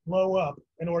can't blow up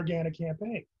an organic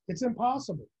campaign. It's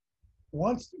impossible.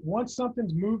 Once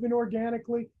something's moving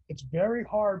organically, it's very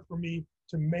hard for me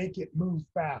to make it move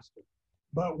faster.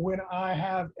 But when I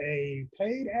have a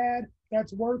paid ad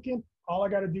that's working, all I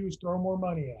got to do is throw more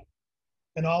money at it.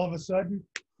 And all of a sudden,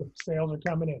 the sales are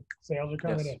coming in. Sales are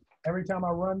coming in. Every time I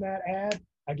run that ad,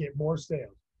 I get more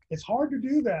sales. It's hard to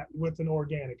do that with an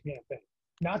organic campaign.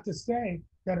 Not to say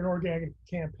that an organic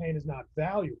campaign is not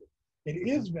valuable. It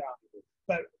is valuable.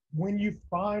 But when you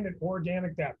find an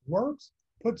organic that works,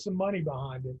 put some money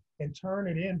behind it and turn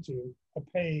it into a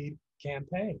paid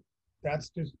campaign.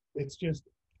 It's just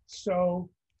so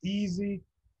easy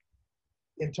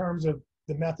in terms of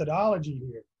the methodology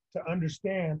here to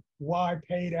understand why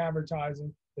paid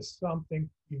advertising is something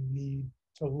you need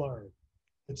to learn.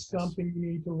 It's something you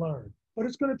need to learn, but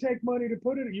it's going to take money to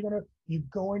put it. You're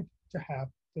going to have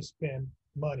to spend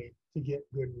money to get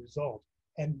good results.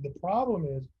 And the problem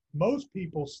is most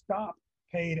people stop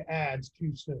paid ads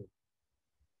too soon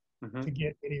to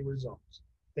get any results.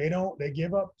 They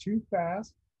give up too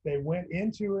fast. They went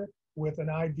into it with an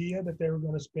idea that they were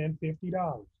going to spend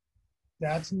 $50.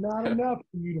 That's not enough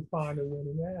for you to find a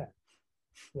winning ad,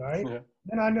 right? Yeah.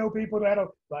 And I know people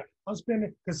that'll like, I'm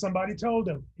spending, because somebody told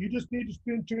them, you just need to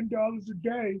spend $10 a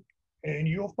day and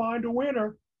you'll find a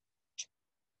winner.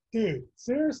 Dude,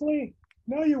 seriously?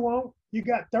 No, you won't. You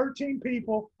got 13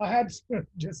 people. I had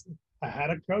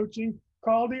a coaching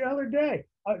call the other day.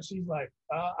 She's like,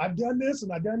 I've done this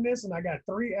and I've done this and I got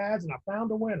 3 ads and I found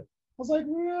a winner. I was like,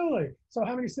 really? So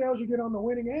how many sales you get on the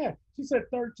winning ad? She said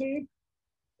 13.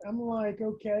 I'm like,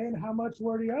 okay, and how much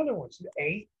were the other ones?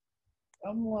 8.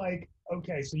 I'm like,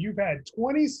 okay, so you've had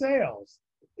 20 sales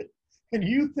and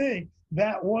you think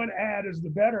that one ad is the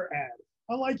better ad.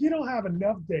 I'm like, you don't have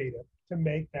enough data to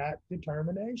make that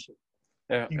determination.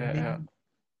 Yeah,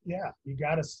 you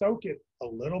got to soak it a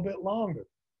little bit longer,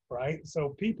 right?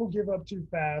 So people give up too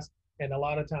fast, and a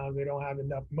lot of times they don't have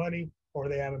enough money or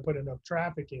they haven't put enough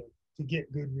traffic in to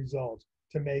get good results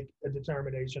to make a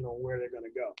determination on where they're going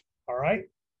to go, all right?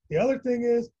 The other thing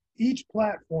is each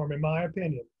platform, in my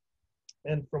opinion,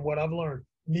 and from what I've learned,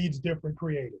 needs different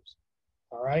creatives,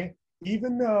 all right?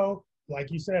 Even though,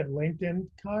 like you said, LinkedIn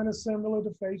kind of similar to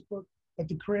Facebook, but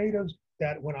the creatives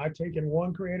that when I take in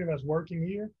one creative that's working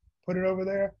here, put it over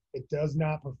there, it does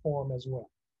not perform as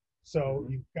well. So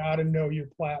you've got to know your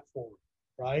platform,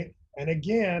 right? And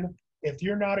again, if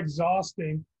you're not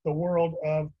exhausting the world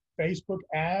of Facebook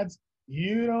ads,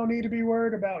 you don't need to be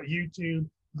worried about YouTube,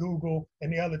 Google,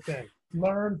 and the other thing.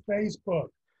 Learn Facebook.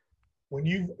 When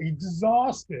you've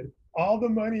exhausted all the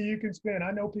money you can spend,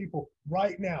 I know people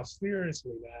right now,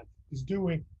 seriously, man,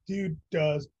 dude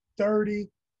does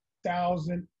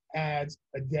 30,000 ads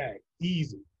a day,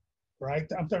 easy, right?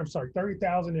 I'm sorry,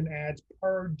 30,000 in ads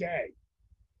per day.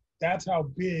 That's how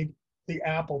big the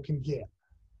apple can get.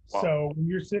 Wow. So when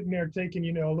you're sitting there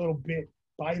taking, a little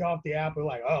bite off the apple,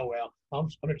 like, oh, well, I'm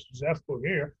successful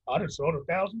here. I just sold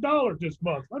 $1,000 this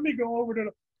month. Let me go over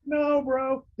to no,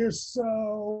 bro, there's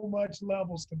so much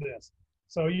levels to this.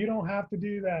 So you don't have to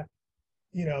do that.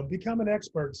 Become an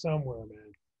expert somewhere,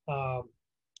 man.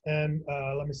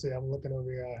 Let me see, I'm looking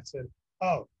over here. I said,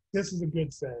 oh, this is a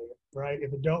good saying, right?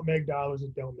 If it don't make dollars,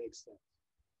 it don't make sense,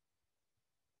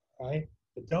 right?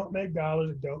 If it don't make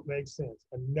dollars, it don't make sense.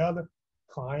 Another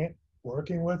client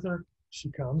working with her,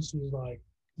 she's like,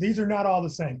 these are not all the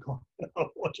same clients. I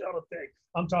don't want y'all to think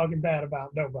I'm talking bad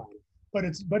about nobody, but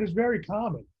it's very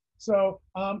common. So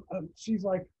she's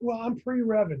like, well, I'm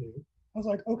pre-revenue. I was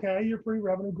like, okay, you're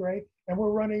pre-revenue, great. And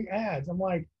we're running ads. I'm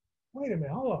like, wait a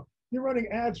minute, hold on. You're running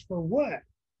ads for what?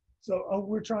 So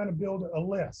we're trying to build a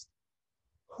list.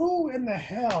 Who in the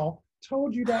hell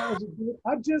told you that was a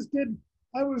good?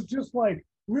 I was just like,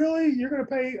 really? You're going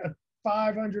to pay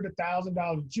 $500,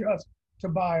 $1,000 just to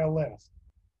buy a list?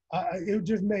 It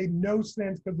just made no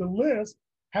sense because the list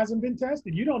hasn't been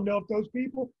tested. You don't know if those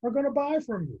people are going to buy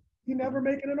from you. You never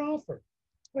making an offer.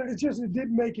 It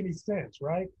didn't make any sense,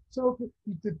 right? So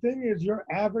the thing is, your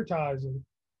advertising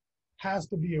has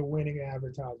to be a winning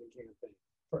advertising campaign.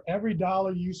 For every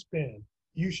dollar you spend,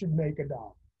 you should make $1.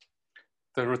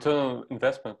 The return on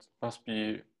investment must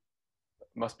be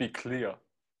clear.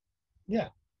 Yeah,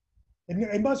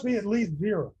 it must be at least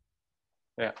 0.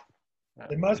 Yeah.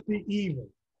 It must be even.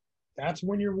 That's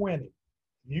when you're winning.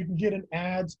 If you can get an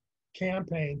ads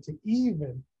campaign to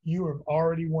even, you have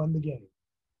already won the game.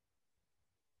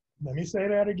 Let me say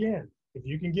that again. If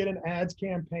you can get an ads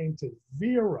campaign to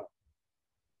 0,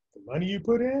 the money you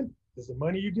put in is the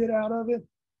money you get out of it,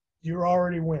 you're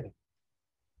already winning.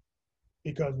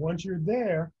 Because once you're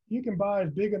there, you can buy as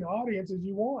big an audience as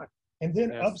you want and then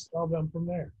upsell them from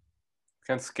there.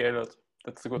 Can scale it.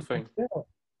 That's a good thing.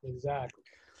 Exactly.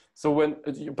 So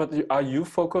are you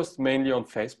focused mainly on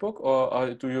Facebook,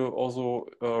 or do you also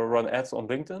run ads on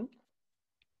LinkedIn?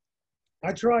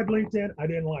 I tried LinkedIn. I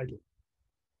didn't like it.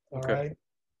 All okay. right.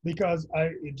 Because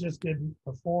it just didn't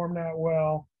perform that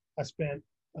well. I spent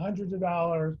hundreds of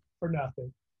dollars for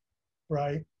nothing.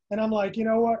 Right. And I'm like, you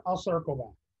know what? I'll circle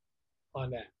back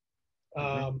on that.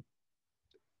 Mm-hmm.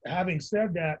 Having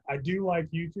said that, I do like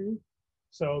YouTube.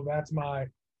 So that's my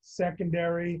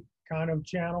secondary kind of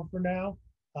channel for now.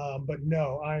 But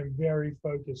no, I am very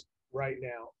focused right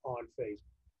now on Facebook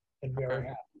and very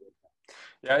happy with that.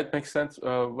 Yeah, it makes sense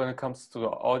when it comes to the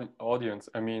audience.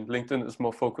 I mean, LinkedIn is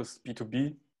more focused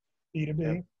B2B.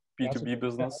 B2B. B2B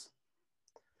business.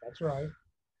 That's right.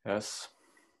 Yes.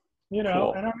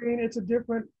 Cool. And I mean, it's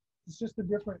just a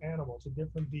different animal. It's a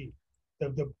different beat.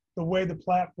 The way the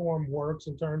platform works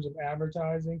in terms of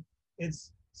advertising,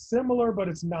 it's similar, but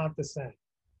it's not the same.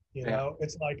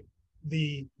 It's like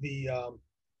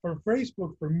for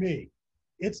Facebook, for me,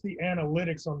 it's the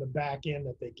analytics on the back end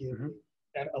that they give me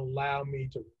that allow me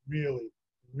to really,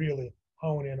 really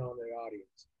hone in on the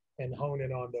audience and hone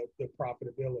in on the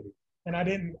profitability. And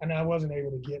I wasn't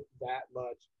able to get that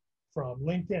much from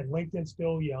LinkedIn. LinkedIn's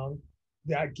still young.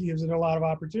 That gives it a lot of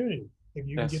opportunity. If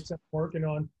you can get something working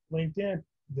on LinkedIn,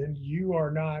 then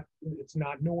it's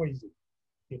not noisy.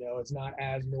 It's not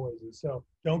as noisy. So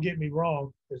don't get me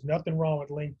wrong. There's nothing wrong with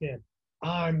LinkedIn.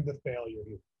 I'm the failure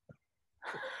here.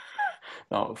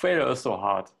 No, failure is so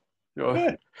hard. Oh,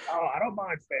 I don't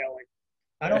mind failing.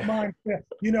 I don't mind.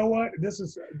 You know what? This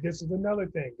is another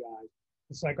thing, guys.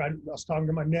 It's like I was talking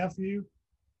to my nephew,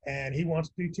 and he wants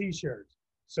to do T-shirts.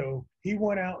 So he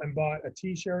went out and bought a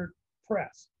T-shirt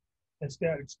press.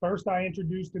 Instead, first I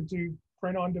introduced him to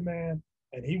print on demand,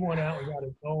 and he went out and got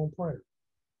his own printer.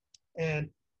 And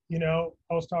I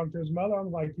was talking to his mother.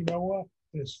 I'm like, you know what?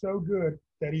 It's so good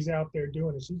that he's out there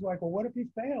doing it. She's like, well, what if he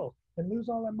fails and lose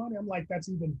all that money? I'm like, that's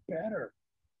even better,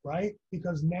 right?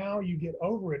 Because now you get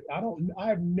over it. I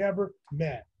have never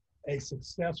met a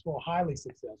highly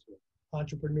successful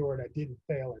entrepreneur that didn't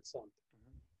fail at something.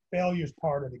 Failure is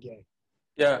part of the game.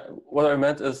 Yeah, what I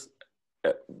meant is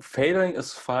failing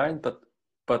is fine,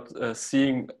 but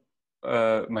seeing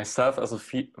myself as a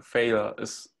failure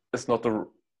is not the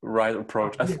right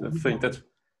approach. I think that.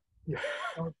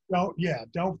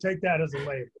 Don't take that as a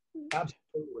label.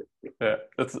 Absolutely. Yeah,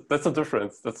 that's a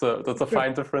difference. That's a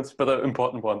fine difference, but an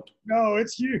important one. No,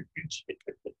 it's huge.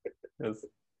 Yes.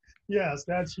 Yes,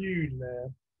 that's huge,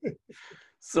 man.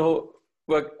 So,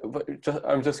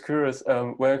 I'm just curious.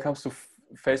 When it comes to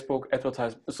Facebook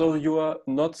advertisement. So you are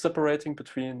not separating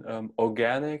between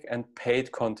organic and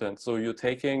paid content. So you're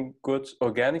taking good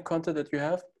organic content that you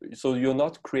have. So you're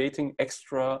not creating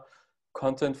extra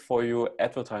content for your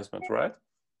advertisement, right?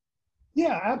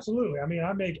 Yeah, absolutely. I mean,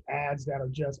 I make ads that are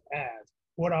just ads.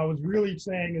 What I was really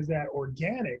saying is that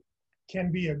organic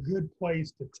can be a good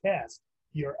place to test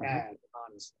your ad,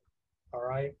 honestly. All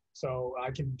right. So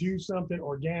I can do something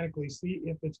organically, see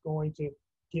if it's going to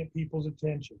get people's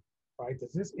attention, right?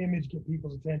 Does this image get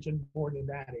people's attention more than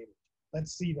that image?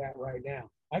 Let's see that right now.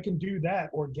 I can do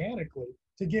that organically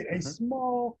to get a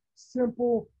small,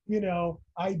 simple,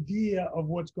 idea of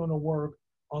what's going to work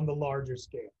on the larger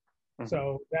scale.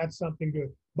 So that's something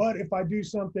good. But if I do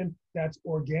something that's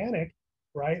organic,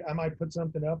 right, I might put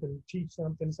something up and teach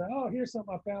something and say, oh, here's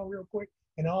something I found real quick.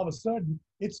 And all of a sudden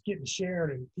it's getting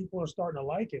shared and people are starting to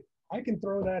like it. I can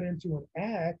throw that into an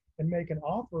ad and make an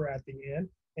offer at the end.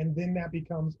 And then that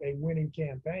becomes a winning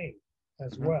campaign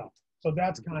as well. So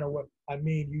that's kind of what I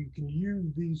mean. You can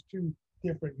use these two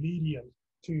different mediums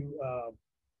to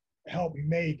help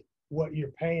make what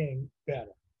you're paying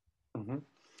better.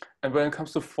 And when it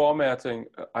comes to formatting,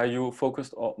 are you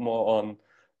focused more on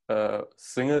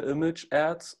single image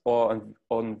ads or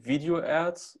on video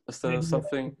ads? Is there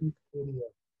something? Video.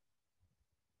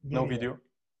 No video?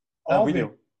 All video.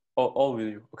 video. All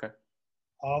video, okay.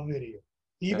 All video.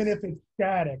 Even if it's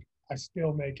static, I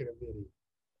still make it a video.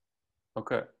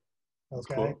 Okay.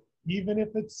 Okay. Cool. Even if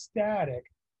it's static,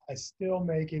 I still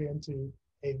make it into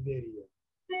a video.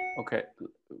 Okay.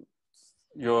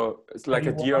 It's like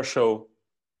a DR show.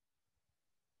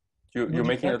 You're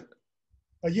making it.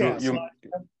 Yes.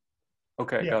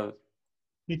 Okay, yeah. got it.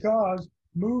 Because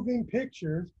moving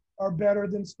pictures are better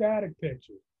than static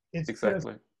pictures.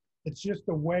 It's just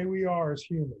the way we are as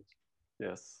humans.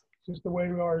 Yes. It's just the way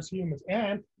we are as humans.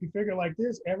 And you figure like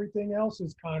this, everything else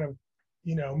is kind of,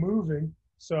 moving.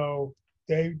 So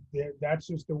that's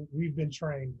just we've been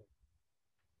trained.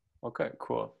 Okay,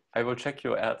 cool. I will check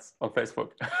your ads on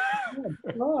Facebook.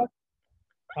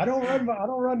 I don't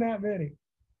run that many.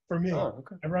 For me,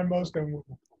 okay. I run most of them,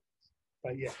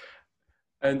 but yeah.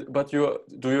 But do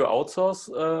you outsource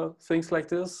things like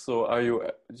this? So are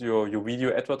your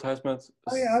video advertisement?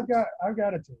 Oh yeah, I've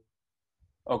got a team.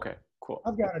 Okay, cool.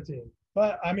 I've got a team,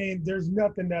 but I mean, there's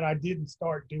nothing that I didn't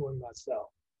start doing myself,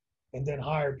 and then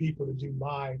hire people to do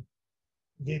my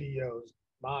videos,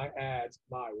 my ads,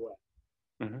 my way.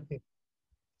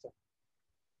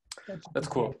 So, that's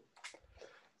cool.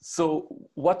 So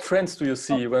what trends do you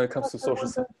see when it comes to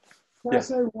social? Can I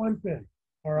say one thing?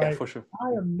 All right. Yeah, for sure. I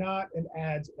am not an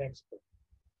ads expert.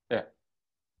 Yeah.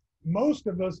 Most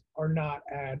of us are not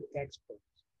ad experts.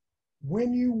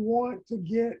 When you want to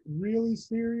get really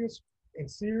serious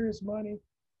money,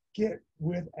 get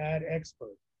with ad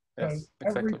experts. Yes,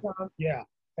 exactly.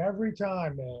 Every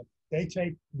time, man, they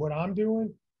take what I'm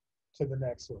doing to the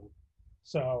next level.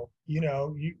 So, you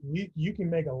can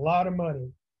make a lot of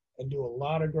money and do a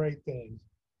lot of great things,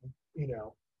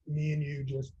 me and you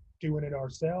just doing it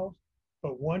ourselves.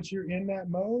 But once you're in that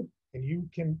mode and you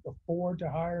can afford to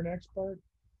hire an expert,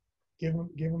 give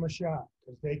them a shot,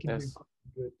 because they can do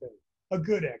good things. A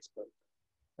good expert.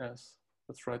 Yes,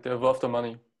 that's right. They're worth the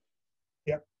money.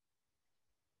 Yep.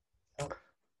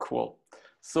 Cool.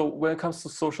 So when it comes to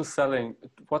social selling,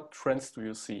 what trends do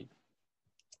you see?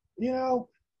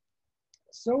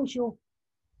 Social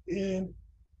in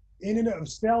and of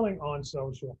selling on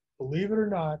social, believe it or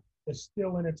not, is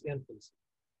still in its infancy.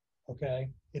 Okay,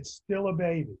 it's still a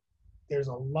baby. There's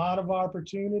a lot of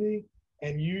opportunity,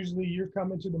 and usually you're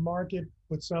coming to the market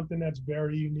with something that's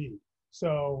very unique.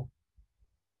 So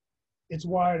it's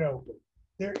wide open.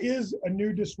 There is a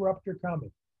new disruptor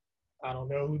coming. I don't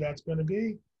know who that's going to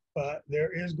be, but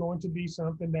there is going to be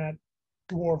something that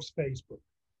dwarfs Facebook.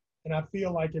 And I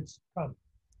feel like it's coming.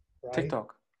 Right?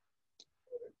 TikTok.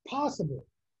 Possibly.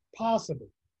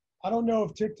 I don't know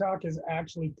if TikTok has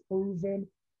actually proven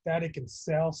that it can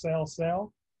sell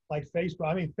like Facebook.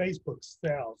 I mean, Facebook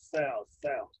sells,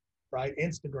 right?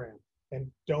 Instagram. And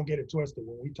don't get it twisted.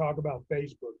 When we talk about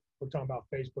Facebook, we're talking about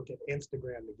Facebook and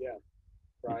Instagram together,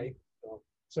 right?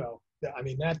 So I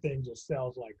mean, that thing just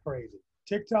sells like crazy.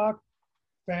 TikTok,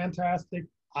 fantastic.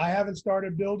 I haven't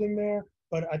started building there,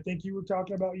 but I think you were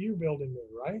talking about you building there,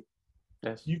 right?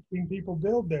 Yes. You've seen people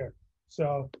build there.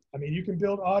 So, I mean, you can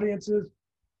build audiences.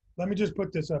 Let me just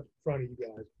put this up in front of you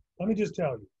guys. Let me just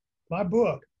tell you, my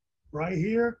book right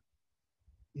here,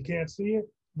 you can't see it,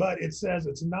 but it says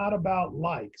it's not about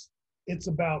likes. It's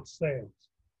about sales.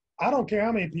 I don't care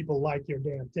how many people like your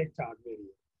damn TikTok video.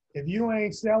 If you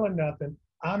ain't selling nothing,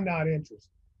 I'm not interested.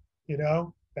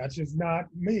 That's just not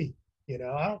me. You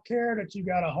know, I don't care that you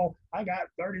got I got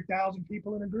 30,000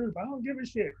 people in a group. I don't give a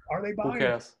shit. Are they buying? Who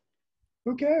cares?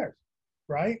 Who cares?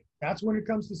 Right? That's when it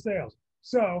comes to sales.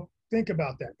 So think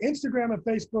about that. Instagram and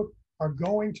Facebook are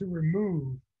going to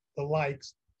remove the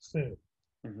likes soon.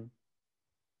 Mm-hmm.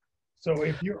 So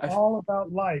if you're all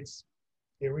about likes,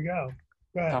 here we go.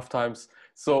 Go ahead. Tough times.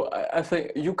 So I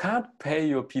think you can't pay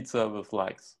your pizza with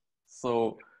likes.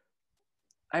 So,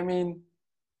 I mean,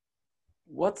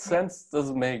 what sense does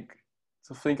it make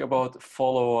to think about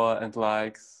follower and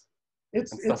likes and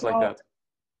stuff like that?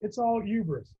 It's all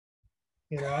hubris,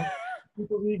 you know,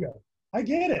 people's ego. I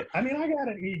get it. I mean, I got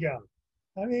an ego.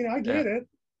 I mean, I get it.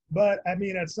 But I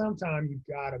mean, at some time, you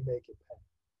got to make it pay,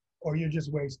 or you're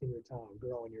just wasting your time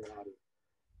growing your audience.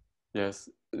 Yes.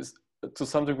 To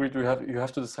some degree, you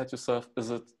have to decide yourself: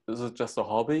 is it just a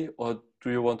hobby, or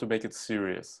do you want to make it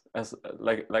serious as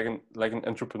like an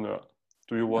entrepreneur?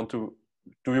 Do you want to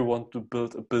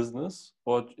build a business,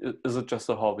 or is it just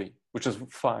a hobby, which is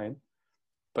fine,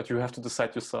 but you have to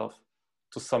decide yourself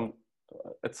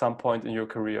at some point in your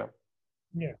career.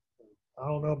 Yeah, I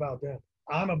don't know about that.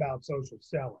 I'm about social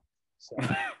selling. So.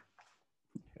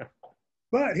 Yeah.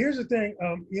 But here's the thing,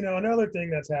 you know, another thing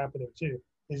that's happening too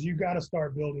is you got to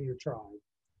start building your tribe.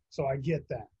 So I get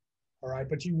that, all right?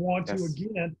 But you want to,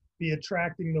 again, be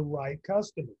attracting the right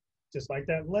customer. Just like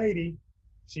that lady,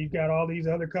 she's got all these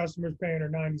other customers paying her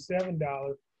 $97,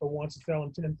 but wants to sell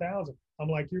them $10,000. I'm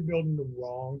like, you're building the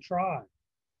wrong tribe,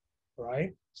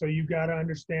 right? So you got to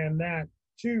understand that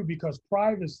too, because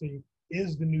privacy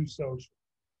is the new social.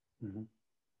 Mm-hmm.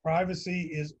 Privacy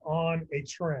is on a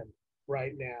trend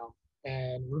right now,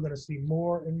 and we're going to see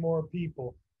more and more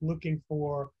people looking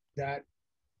for that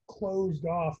closed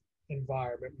off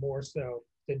environment more so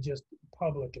than just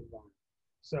public environment.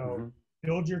 So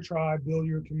build your tribe, build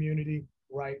your community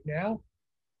right now.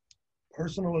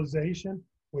 Personalization,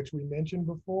 which we mentioned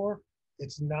before,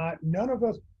 it's not, none of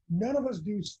us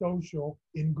do social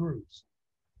in groups.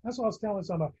 That's what I was telling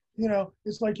somebody. You know,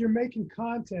 it's like you're making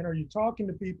content or you're talking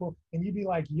to people and you be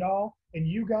like, y'all and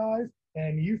you guys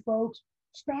and you folks,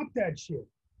 stop that shit.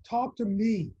 Talk to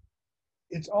me.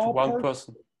 It's all one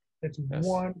person. It's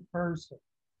one person.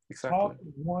 Exactly. Talk to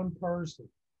one person.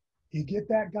 You get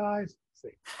that, guys? See.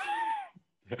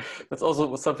 Yeah. That's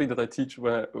also something that I teach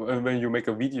when you make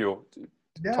a video.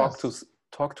 Yes.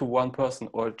 Talk to one person,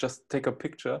 or just take a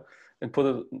picture and put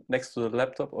it next to the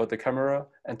laptop or the camera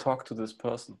and talk to this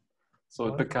person. So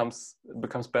it becomes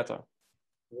better.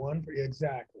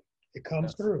 Exactly. It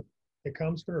comes through. It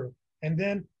comes through. And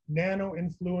then nano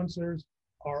influencers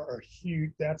are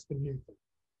huge. That's the new thing.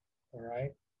 All right.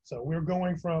 So we're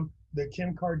going from the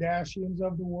Kim Kardashians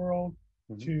of the world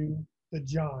to the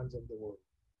Johns of the world.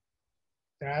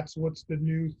 That's what's the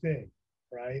new thing,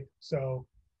 right? So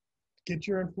get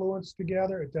your influence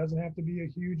together. It doesn't have to be a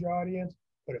huge audience,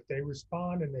 but if they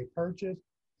respond and they purchase,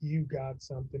 you got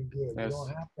something good. Yes. You don't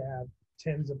have to have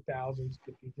tens of thousands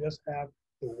if you just have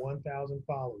the 1,000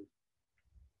 followers.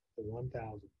 The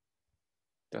 1,000.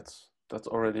 That's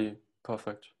already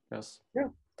perfect. Yes. Yeah.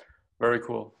 Very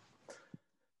cool.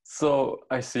 So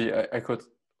I see. I could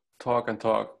talk and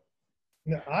talk.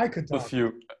 No, I could talk. With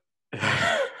you.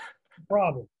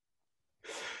 Problem.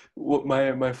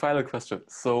 My final question.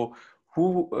 So,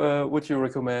 who would you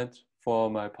recommend for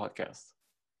my podcast?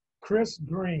 Chris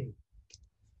Green.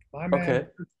 My man,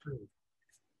 Chris Green.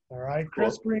 All right. Cool.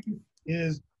 Chris Green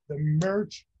is the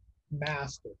merch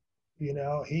master. You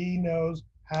know, he knows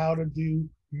how to do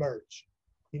merch.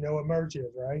 You know what merch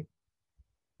is, right?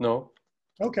 No.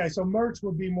 Okay, so merch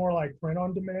would be more like print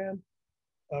on demand.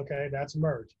 Okay, that's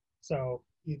merch. So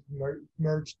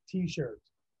merch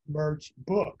t-shirts, merch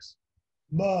books,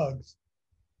 mugs,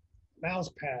 mouse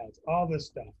pads, all this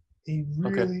stuff. He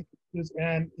really is,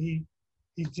 and he's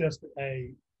just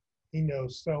he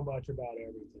knows so much about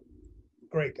everything.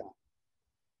 Great guy.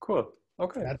 Cool.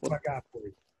 Okay. That's what I got for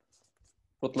you.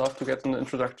 Would love to get an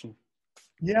introduction.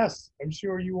 Yes, I'm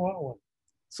sure you want one.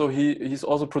 So he's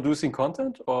also producing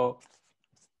content, or?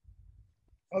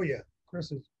 Oh yeah,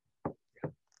 Chris is.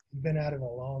 He's been at it a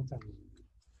long time.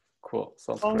 Cool.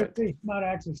 Sounds great. He might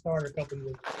actually start a couple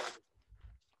years ago.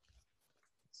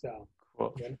 So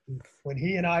cool. When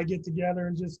he and I get together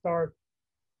and just start,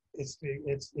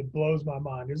 it blows my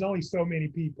mind. There's only so many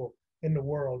people in the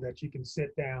world that you can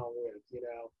sit down with, you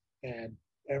know, and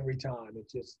every time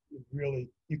it really,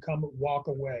 you walk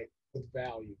away with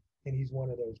value, and he's one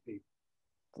of those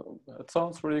people. That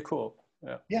sounds really cool.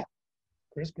 Yeah. Yeah.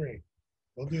 Chris Green.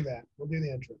 We'll do that. We'll do the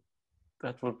intro.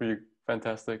 That would be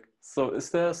fantastic. So is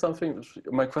there something,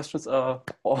 my questions are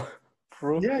all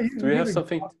through? Yeah. Do you have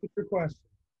something? Your question.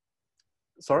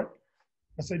 Sorry?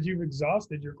 I said, you've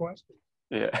exhausted your question.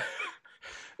 Yeah.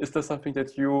 Is there something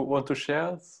that you want to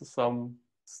share? Some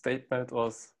statement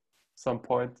or some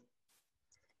point?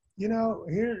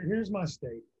 Here's my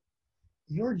statement.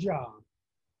 Your job,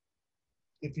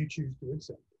 if you choose to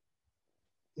accept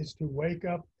it, is to wake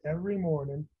up every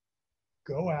morning,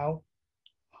 go out,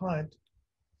 hunt,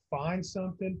 find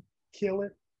something, kill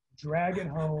it, drag it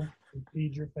home, and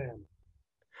feed your family.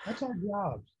 That's our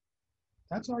jobs.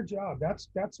 That's our job. That's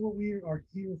what we are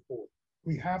here for.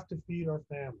 We have to feed our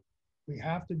family. We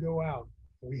have to go out.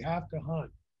 We have to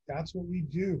hunt. That's what we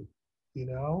do,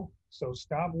 So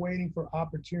stop waiting for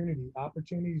opportunity.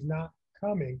 Opportunity's not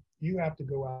coming. You have to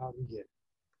go out and get it.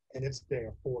 And it's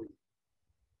there for you.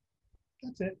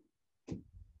 That's it.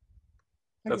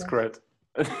 That's great.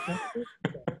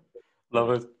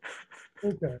 Love it.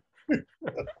 Okay.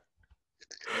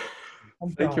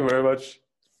 Thank you very much.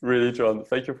 Really, John.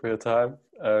 Thank you for your time.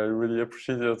 I really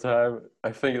appreciate your time.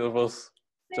 I think it was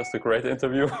just a great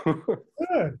interview.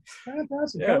 Good.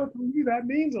 Fantastic. Yeah. For you, that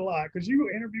means a lot because you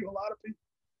interview a lot of people.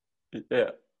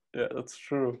 Yeah, that's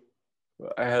true.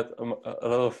 I had a lot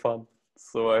of fun.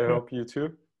 So I hope you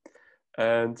too.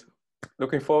 And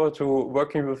looking forward to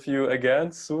working with you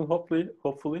again soon, hopefully.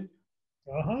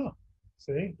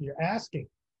 See, you're asking.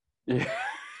 Yeah.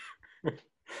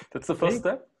 That's the first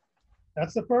step.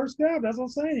 That's the first step. That's what I'm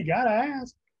saying. You gotta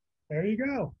ask. There you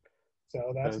go.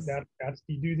 So that's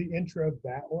you do the intro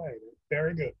that way.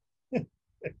 Very good.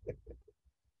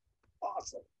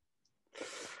 Awesome.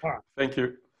 All right. Thank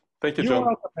you. Thank you, You're John.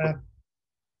 welcome, man.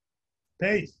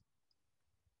 Peace.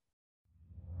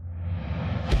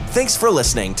 Thanks for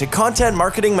listening to Content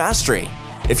Marketing Mastery.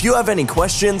 If you have any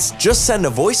questions, just send a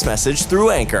voice message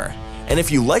through Anchor. And if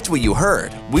you liked what you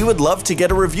heard, we would love to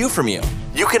get a review from you.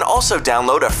 You can also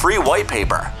download a free white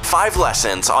paper, 5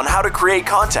 lessons on how to create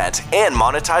content and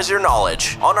monetize your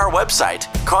knowledge on our website,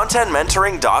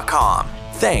 contentmentoring.com.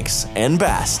 Thanks and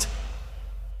best.